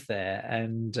life there,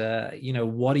 and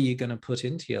what are you going to put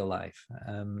into your life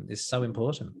is so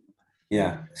important.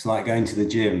 Yeah, it's like going to the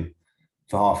gym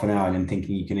for half an hour and then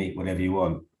thinking you can eat whatever you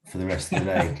want. for the rest of the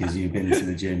day because you've been to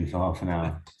the gym for half an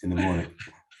hour in the morning.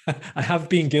 I have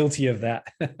been guilty of that.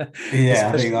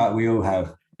 Yeah, I think we all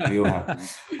have. We all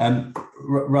have.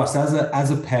 Russ,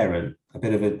 as a parent, a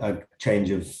bit of a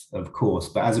change of course,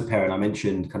 but as a parent, I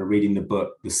mentioned kind of reading the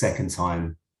book the second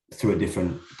time through a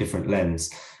different lens,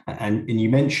 and you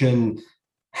mentioned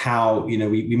how, you know,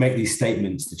 we make these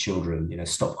statements to children, you know,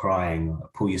 stop crying,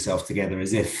 pull yourself together,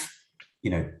 as if, you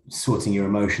know, sorting your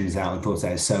emotions out and thoughts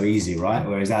out is so easy, right?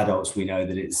 Whereas adults, we know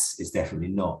that it's definitely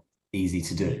not easy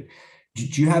to do.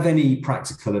 Do you have any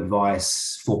practical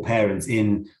advice for parents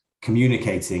in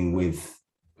communicating with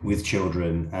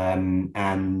children,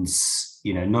 and,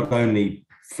 you know, not only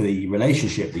for the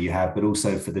relationship that you have, but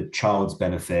also for the child's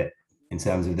benefit in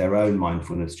terms of their own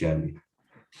mindfulness journey?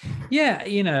 Yeah,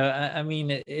 you know, I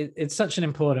mean, it's such an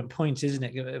important point, isn't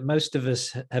it? Most of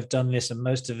us have done this, and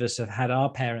most of us have had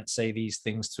our parents say these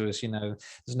things to us. You know,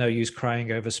 there's no use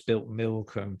crying over spilt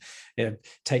milk, and, you know,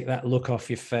 take that look off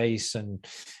your face, and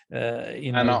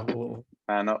you know,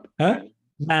 man up, huh?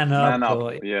 Man up, man up.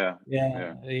 or, yeah,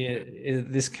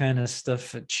 this kind of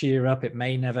stuff. Cheer up, it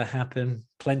may never happen.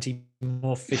 Plenty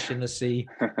more fish in the sea.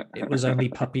 It was only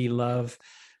puppy love.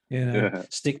 You know,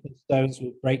 stick to stones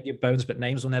will break your bones, but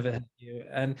names will never hurt you.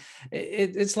 And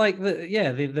it's like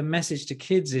the message to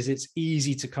kids is it's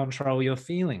easy to control your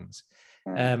feelings.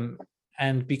 And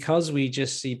because we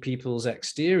just see people's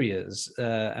exteriors,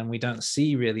 and we don't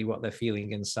see really what they're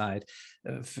feeling inside,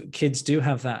 kids do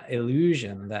have that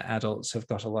illusion that adults have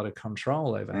got a lot of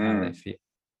control over how they feel.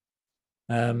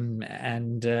 You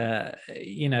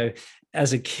know,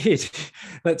 as a kid,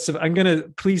 I'm gonna,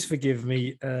 please forgive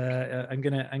me, I'm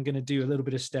gonna do a little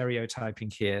bit of stereotyping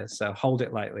here, so hold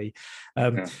it lightly.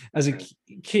 As a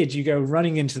kid, you go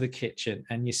running into the kitchen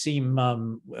and you see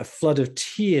mum, a flood of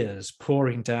tears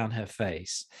pouring down her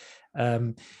face.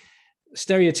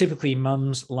 Stereotypically,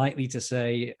 mum's likely to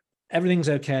say, everything's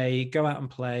okay, go out and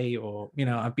play, or, you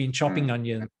know, I've been chopping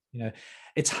onions. You know,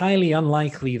 it's highly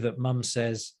unlikely that mum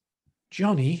says,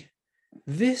 Johnny,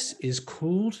 this is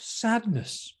called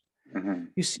sadness.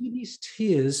 You see these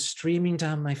tears streaming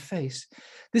down my face.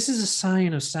 This is a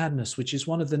sign of sadness, which is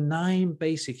one of the 9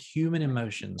 basic human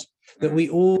emotions that we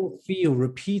all feel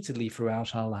repeatedly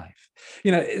throughout our life.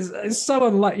 You know, it's so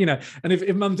unlike, you know, and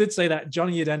if mum did say that,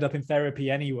 Johnny would end up in therapy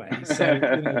anyway. So,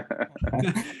 you know,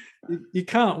 you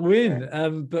can't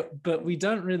win. But we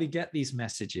don't really get these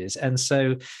messages. And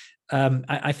so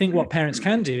I think what parents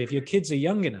can do, if your kids are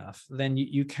young enough, then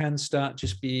you can start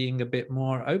just being a bit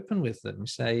more open with them,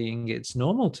 saying it's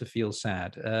normal to feel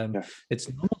sad. It's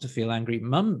normal to feel angry.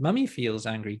 Mummy feels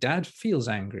angry. Dad feels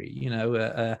angry. You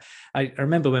know, I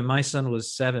remember when my son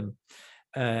was 7,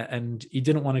 and he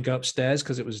didn't want to go upstairs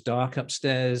because it was dark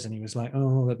upstairs, and he was like,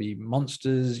 oh, there'll be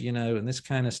monsters, you know, and this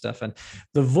kind of stuff. And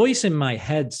the voice in my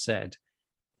head said,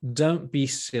 don't be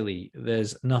silly.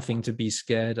 There's nothing to be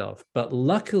scared of. But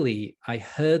luckily, I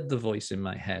heard the voice in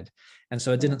my head. And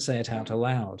so I didn't say it out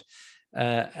aloud.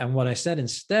 And what I said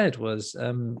instead was,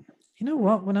 you know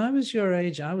what? When I was your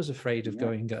age, I was afraid of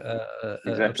going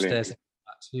upstairs.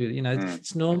 You know,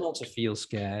 it's normal to feel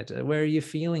scared. Where are you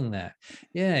feeling that?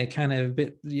 Yeah, kind of a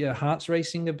bit, your heart's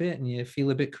racing a bit and you feel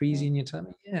a bit queasy in your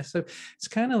tummy. Yeah, so it's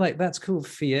kind of like, that's called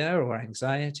fear or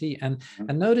anxiety. And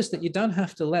notice that you don't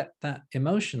have to let that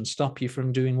emotion stop you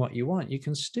from doing what you want. You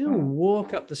can still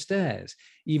walk up the stairs,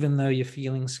 even though you're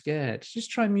feeling scared.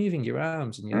 Just try moving your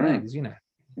arms and your legs, you know.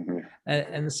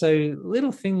 And so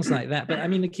little things like that. But I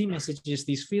mean, the key message is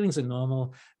these feelings are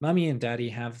normal. Mummy and daddy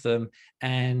have them,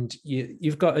 and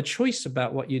you've got a choice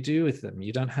about what you do with them.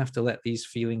 You don't have to let these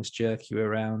feelings jerk you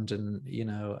around. And, you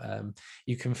know,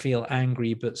 you can feel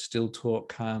angry but still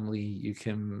talk calmly. You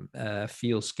can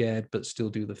feel scared but still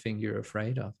do the thing you're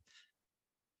afraid of.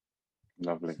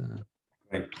 Lovely. So.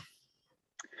 Great.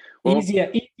 Well,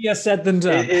 easier said than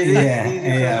done.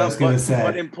 I was going to say,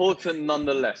 but important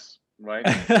nonetheless. Right.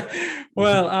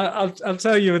 Well, I'll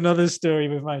tell you another story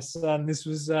with my son. This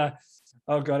was oh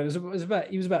god, he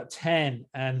was about 10,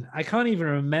 and I can't even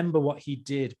remember what he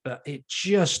did, but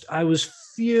I was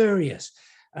furious,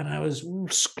 and I was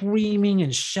screaming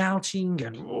and shouting,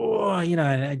 and you know,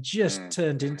 and I just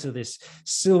turned into this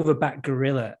silverback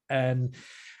gorilla. And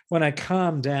when I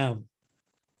calmed down,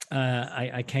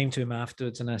 I came to him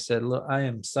afterwards and I said, look, I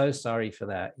am so sorry for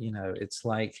that. You know, it's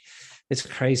like, it's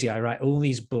crazy. I write all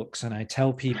these books and I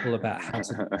tell people about how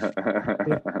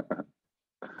to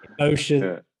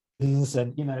emotions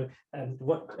and, you know, and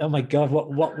oh my God,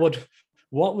 what would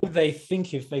they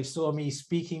think if they saw me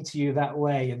speaking to you that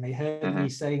way and they heard me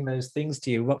saying those things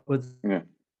to you? What would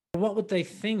they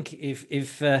think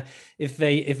if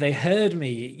they heard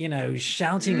me, you know,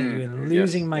 shouting at you and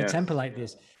losing my temper like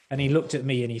this? And he looked at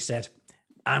me and he said,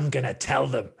 I'm going to tell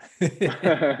them.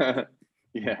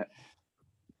 Yeah.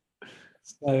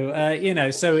 So,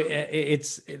 so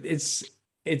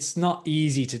it's not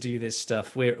easy to do this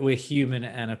stuff. We're human.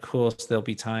 And of course, there'll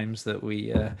be times that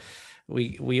we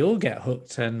all get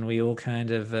hooked and we all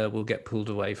kind of will get pulled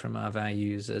away from our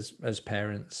values as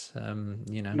parents, Well,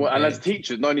 and as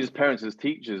teachers, not only as parents, as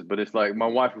teachers, but it's like my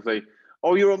wife will say,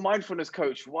 oh, you're a mindfulness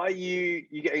coach. Why are you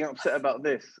getting upset about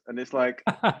this? And it's like,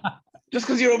 just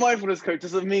because you're a mindfulness coach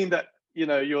doesn't mean that,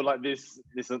 you're like this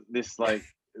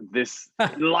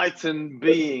enlightened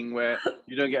being where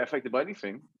you don't get affected by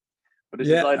anything. But it's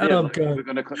this idea of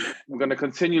we're gonna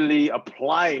continually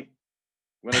apply.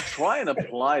 We're going to try and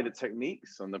apply the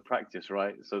techniques and the practice,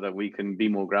 right? So that we can be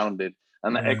more grounded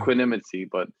and that equanimity,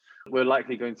 but we're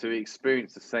likely going to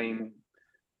experience the same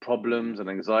problems and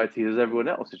anxieties as everyone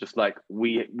else. It's just like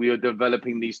we are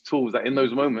developing these tools that in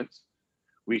those moments,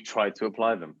 we try to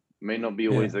apply them. May not be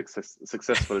always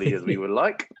successfully as we would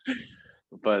like,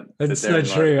 but it's so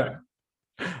true.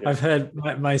 I've heard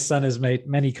my son has made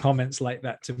many comments like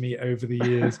that to me over the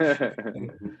years. And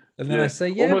then I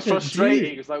say, almost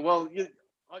frustrating. It's like, well,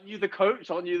 aren't you the coach?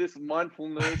 Aren't you this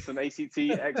mindfulness and ACT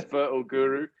expert or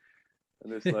guru?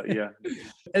 And it's like,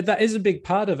 that is a big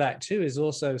part of Act Two, is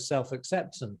also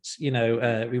self-acceptance. We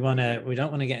don't want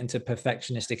to get into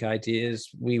perfectionistic ideas.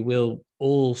 We will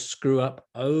all screw up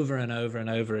over and over and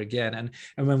over again.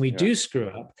 And when we do screw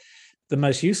up, the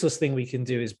most useless thing we can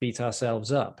do is beat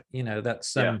ourselves up.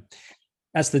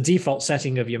 That's the default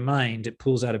setting of your mind. It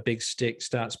pulls out a big stick,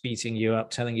 starts beating you up,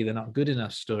 telling you they're not good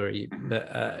enough story.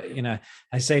 But,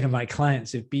 I say to my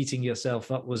clients, if beating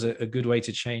yourself up was a good way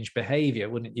to change behavior,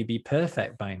 wouldn't you be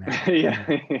perfect by now?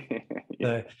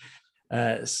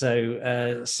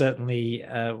 Certainly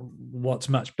what's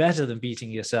much better than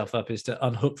beating yourself up is to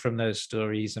unhook from those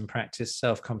stories and practice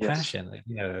self-compassion.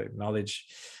 Acknowledge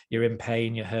you're in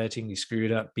pain, you're hurting, you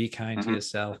screwed up, be kind to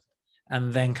yourself,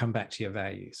 and then come back to your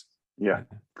values. Yeah.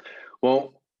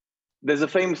 Well, there's a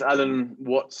famous Alan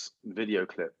Watts video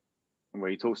clip where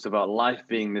he talks about life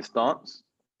being this dance,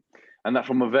 and that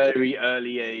from a very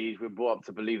early age, we're brought up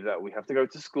to believe that we have to go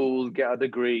to school, get a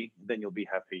degree, then you'll be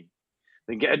happy.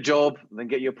 Then get a job, then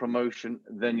get your promotion,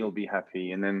 then you'll be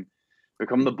happy. And then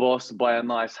become the boss, buy a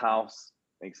nice house,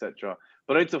 etc.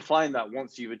 But only to find that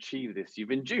once you've achieved this, you've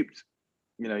been duped.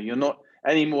 You're not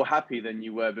any more happy than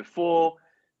you were before.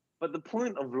 But the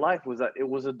point of life was that it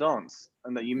was a dance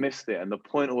and that you missed it. And the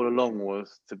point all along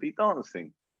was to be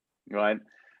dancing, right?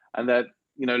 And that,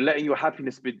 letting your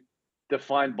happiness be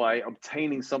defined by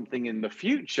obtaining something in the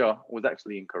future was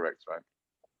actually incorrect, right?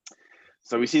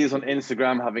 So we see this on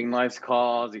Instagram, having nice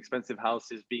cars, expensive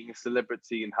houses, being a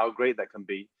celebrity, and how great that can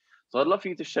be. So I'd love for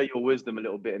you to share your wisdom a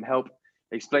little bit and help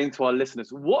explain to our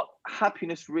listeners what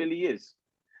happiness really is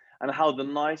and how the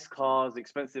nice cars,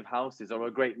 expensive houses are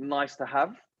a great nice to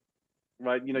have.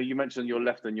 Right, you mentioned your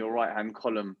left and your right hand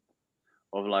column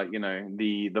of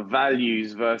the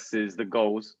values versus the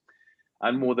goals,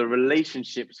 and more the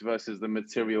relationships versus the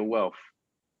material wealth.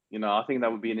 I think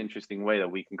that would be an interesting way that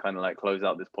we can kind of close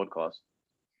out this podcast.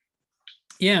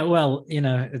 Yeah, well,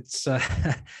 it's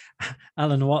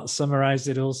Alan Watts summarized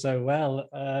it all so well.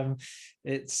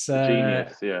 It's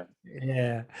genius,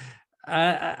 yeah.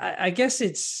 I guess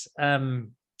it's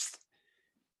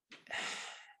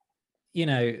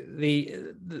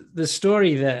the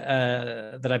story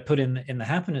that I put in the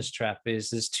happiness trap is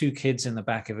there's two kids in the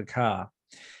back of a car.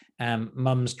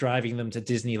 Mum's driving them to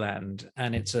Disneyland,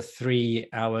 and it's a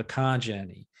 3-hour car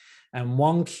journey. And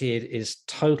one kid is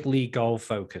totally goal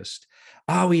focused.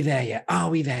 Are we there yet? Are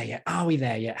we there yet? Are we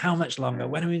there yet? How much longer?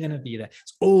 When are we going to be there?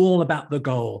 It's all about the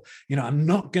goal. I'm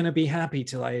not going to be happy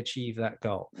till I achieve that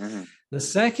goal. The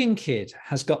second kid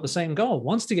has got the same goal,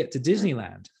 wants to get to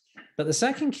Disneyland. But the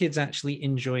second kid's actually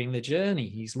enjoying the journey.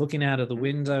 He's looking out of the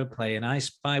window, playing I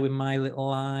Spy with My Little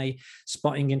Eye,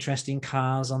 spotting interesting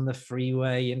cars on the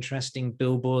freeway, interesting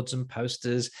billboards and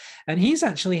posters. And he's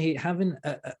actually having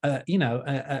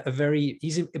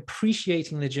he's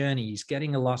appreciating the journey. He's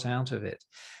getting a lot out of it.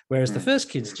 Whereas the first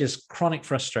kid's just chronic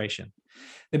frustration.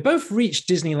 They both reached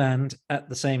Disneyland at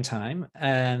the same time,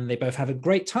 and they both have a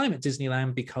great time at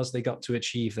Disneyland because they got to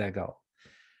achieve their goal.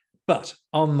 But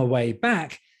on the way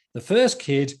back, the first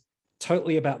kid,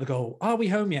 totally about the goal. Are we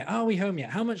home yet? Are we home yet?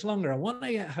 How much longer? I want to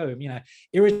get home,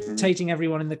 irritating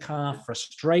everyone in the car,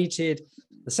 frustrated.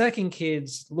 The second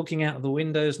kid's looking out of the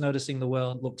windows, noticing the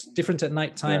world looks different at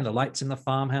nighttime, the lights in the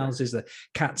farmhouses, the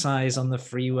cat's eyes on the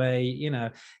freeway.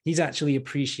 He's actually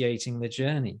appreciating the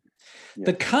journey.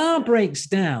 The car breaks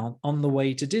down on the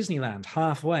way to Disneyland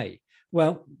halfway.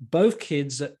 Well, both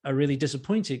kids are really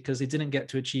disappointed because they didn't get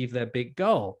to achieve their big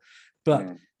goal.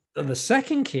 But the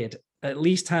second kid at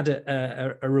least had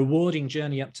a rewarding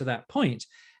journey up to that point.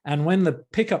 And when the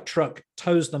pickup truck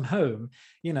tows them home,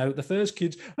 the first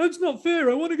kid's, that's not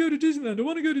fair. I want to go to Disneyland. I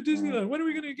want to go to Disneyland. When are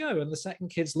we going to go? And the second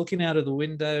kid's looking out of the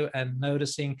window and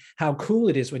noticing how cool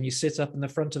it is when you sit up in the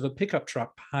front of a pickup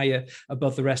truck higher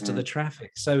above the rest of the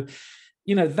traffic. So,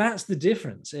 that's the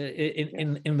difference.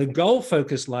 In the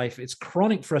goal-focused life, it's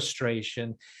chronic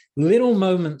frustration, little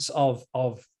moments of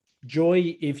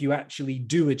joy if you actually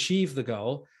do achieve the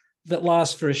goal, that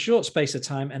lasts for a short space of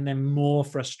time, and then more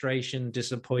frustration,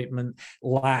 disappointment,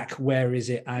 lack. Where is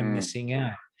it I'm missing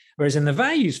out? Whereas in the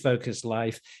values focused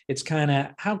life, it's kind of,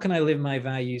 how can I live my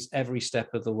values every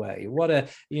step of the way?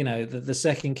 The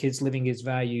second kid's living his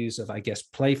values of, I guess,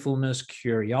 playfulness,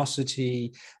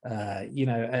 curiosity, how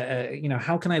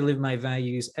can I live my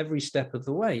values every step of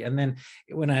the way? And then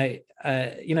when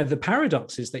the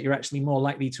paradox is that you're actually more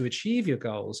likely to achieve your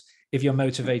goals if you're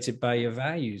motivated by your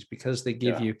values, because they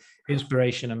give you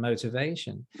inspiration and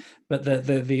motivation. But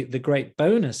the great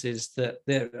bonus is that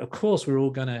of course we're all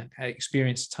going to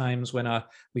experience times when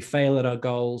we fail at our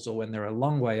goals, or when they're a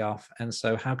long way off. And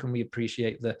so how can we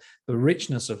appreciate the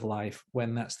richness of life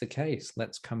when that's the case?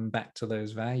 Let's come back to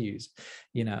those values.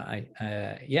 I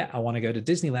want to go to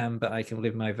Disneyland, but I can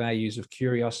live my values of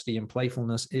curiosity and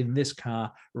playfulness in this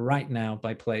car right now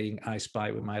by playing I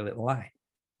Spy with my little eye.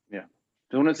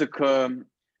 I wanted to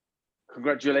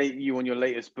congratulate you on your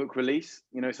latest book release.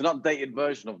 It's an updated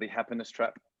version of The Happiness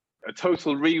Trap, a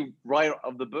total rewrite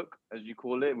of the book, as you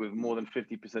call it, with more than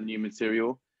 50% new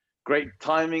material. Great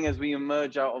timing as we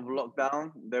emerge out of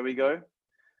lockdown. There we go,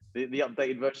 the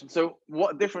updated version. So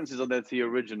what differences are there to the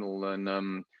original,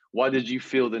 and why did you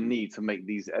feel the need to make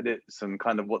these edits, and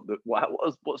kind of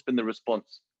what's been the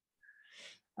response?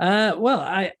 Well,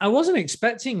 I wasn't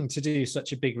expecting to do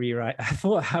such a big rewrite. I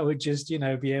thought I would just,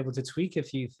 be able to tweak a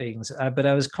few things, but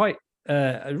I was quite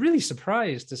really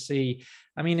surprised to see.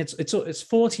 I mean, it's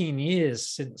 14 years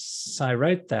since I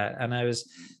wrote that, and I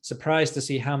was surprised to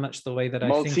see how much the way that I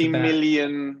think about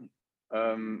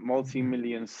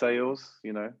multi-million sales.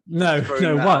 No,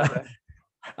 what?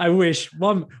 I wish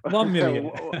 1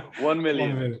 million. 1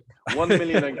 million. 1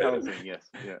 million and counting. Yes.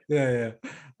 Yeah.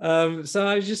 So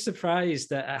I was just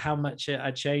surprised at how much I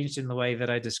changed in the way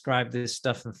that I describe this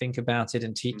stuff and think about it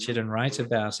and teach it and write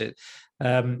about it.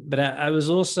 But I was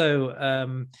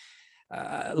also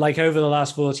like, over the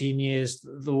last 14 years,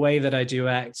 the way that I do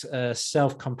act,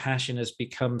 self-compassion has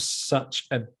become such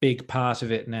a big part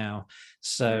of it now.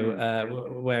 So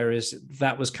whereas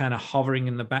that was kind of hovering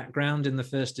in the background in the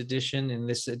first edition, in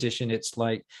this edition, it's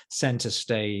like center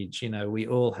stage. We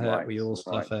all hurt, we all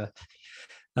suffer.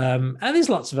 And there's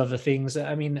lots of other things.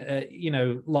 I mean,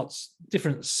 lots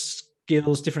different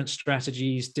skills, different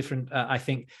strategies, different, I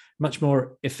think, much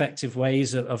more effective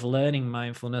ways of learning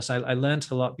mindfulness. I learned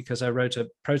a lot because I wrote a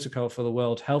protocol for the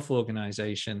World Health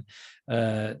Organization,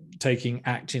 taking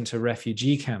ACT into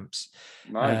refugee camps.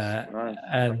 Nice.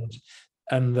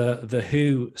 And the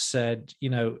WHO said,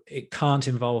 it can't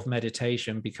involve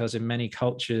meditation, because in many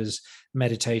cultures,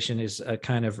 meditation is a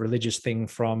kind of religious thing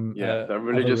from the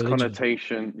religious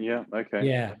connotation. Yeah. Okay.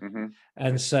 Yeah.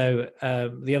 And so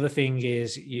the other thing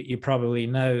is, you probably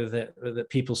know that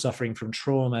people suffering from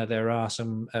trauma, there are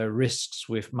some risks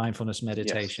with mindfulness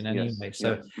meditation anyway.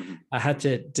 So I had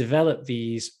to develop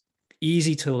these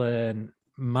easy to learn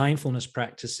mindfulness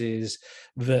practices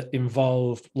that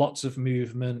involved lots of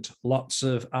movement, lots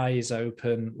of eyes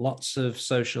open, lots of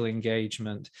social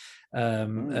engagement,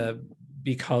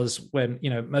 because when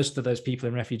most of those people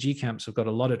in refugee camps have got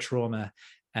a lot of trauma,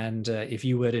 and if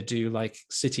you were to do like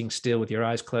sitting still with your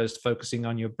eyes closed, focusing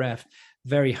on your breath,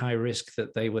 very high risk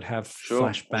that they would have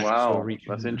flashbacks. Wow,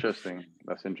 that's interesting.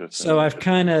 So I've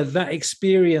that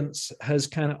experience has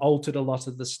kind of altered a lot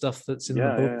of the stuff that's in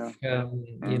the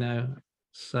book.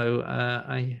 So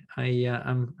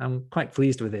I'm quite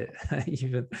pleased with it.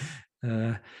 Even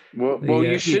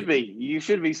you should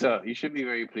be, sir. You should be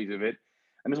very pleased with it.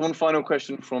 And there's one final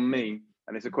question from me,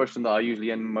 and it's a question that I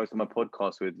usually end most of my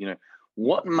podcasts with.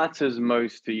 What matters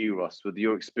most to you, Russ, with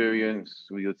your experience,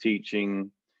 with your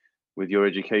teaching, with your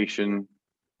education,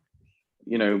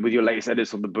 with your latest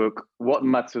edits of the book? What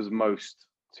matters most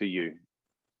to you?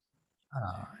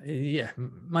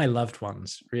 My loved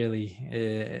ones, really.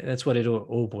 That's what it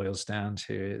all boils down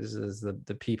to, is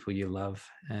the people you love,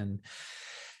 and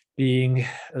being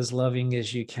as loving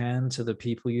as you can to the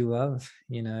people you love.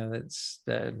 It's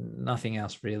nothing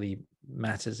else really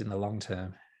matters in the long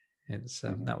term. It's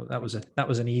that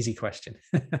was an easy question.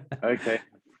 Okay,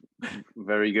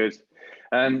 Very good.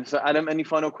 So Adam, any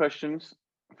final questions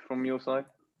from your side?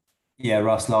 Yeah,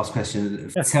 Russ, last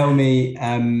question. Tell me,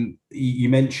 you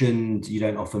mentioned you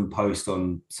don't often post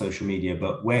on social media,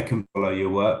 but where can follow your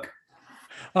work?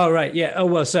 Oh, right. Yeah. Oh,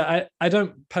 well, so I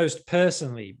don't post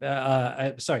personally.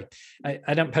 Sorry.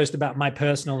 I don't post about my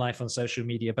personal life on social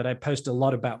media, but I post a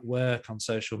lot about work on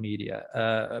social media,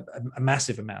 a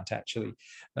massive amount, actually.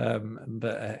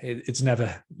 But it's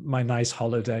never my nice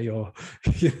holiday or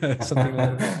something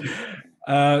like that.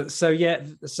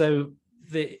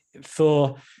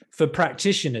 For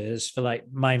practitioners, for like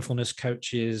mindfulness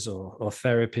coaches or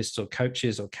therapists or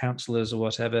coaches or counselors or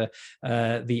whatever,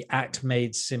 the Act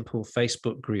Made Simple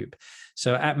Facebook group.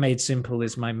 So Act Made Simple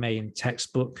is my main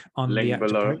textbook on Link the ACT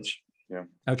below. approach. Yeah.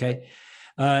 Okay.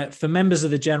 For members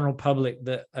of the general public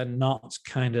that are not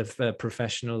kind of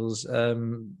professionals,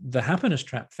 the Happiness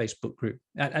Trap Facebook group,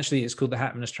 actually it's called the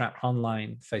Happiness Trap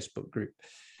online Facebook group.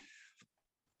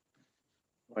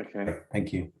 Okay.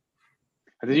 Thank you.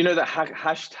 Did you know that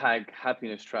hashtag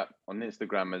happiness trap on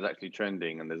Instagram is actually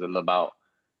trending, and there's about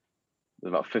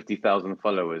 50,000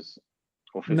 followers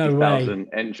or 50,000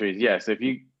 entries? Yeah. So if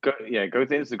you go to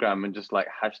Instagram and just like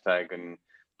hashtag and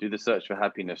do the search for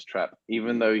happiness trap,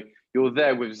 even though you're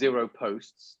there with 0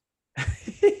 posts.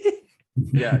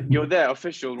 Yeah, you're there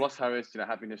official Ross Harris,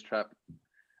 happiness trap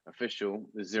official.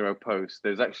 There's 0 posts.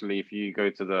 There's actually, if you go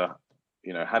to the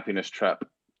happiness trap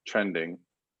trending.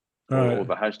 Or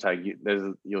the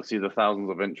hashtag, you'll see the thousands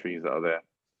of entries that are there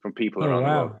from people around the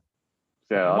world.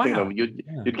 So, yeah, I think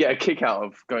you'd get a kick out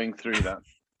of going through that.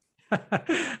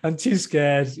 I'm too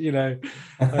scared, No,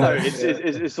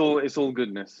 it's all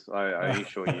goodness. I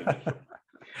assure you.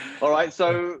 All right,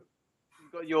 so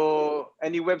you've got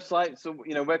any website? So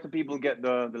where can people get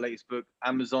the latest book?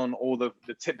 Amazon, all the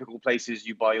typical places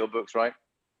you buy your books, right?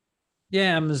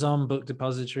 Yeah, Amazon, Book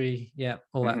Depository, yeah,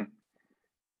 all that.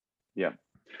 Yeah.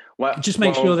 Well, just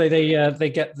make sure they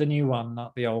get the new one,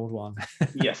 not the old one.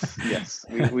 yes.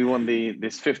 We want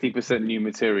this 50% new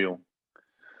material.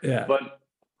 Yeah. But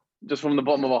just from the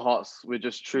bottom of our hearts, we're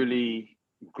just truly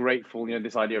grateful.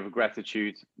 This idea of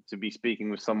gratitude to be speaking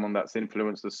with someone that's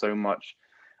influenced us so much,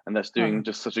 and that's doing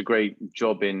just such a great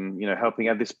job in helping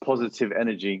add this positive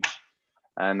energy,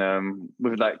 and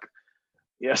with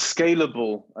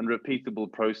scalable and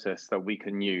repeatable process that we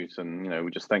can use. And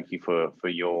we just thank you for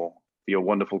your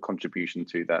wonderful contribution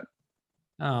to that.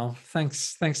 Oh,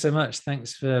 thanks so much.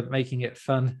 Thanks for making it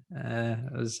fun.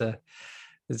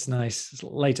 It's nice. It's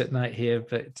late at night here,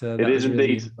 but it is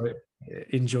indeed really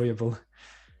enjoyable.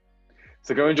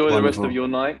 So go enjoy the rest of your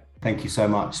night. Thank you so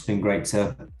much. It's been great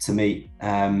to meet,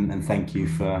 and thank you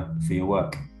for your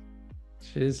work.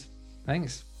 Cheers.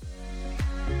 Thanks.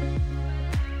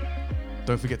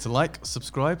 Don't forget to like,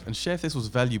 subscribe, and share if this was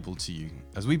valuable to you,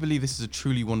 as we believe this is a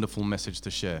truly wonderful message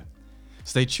to share.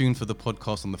 Stay tuned for the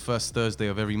podcast on the first Thursday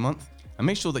of every month, and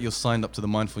make sure that you're signed up to the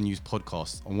Mindful News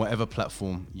podcast on whatever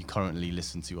platform you currently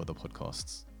listen to other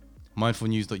podcasts.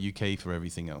 mindfulnews.uk for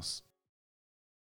everything else.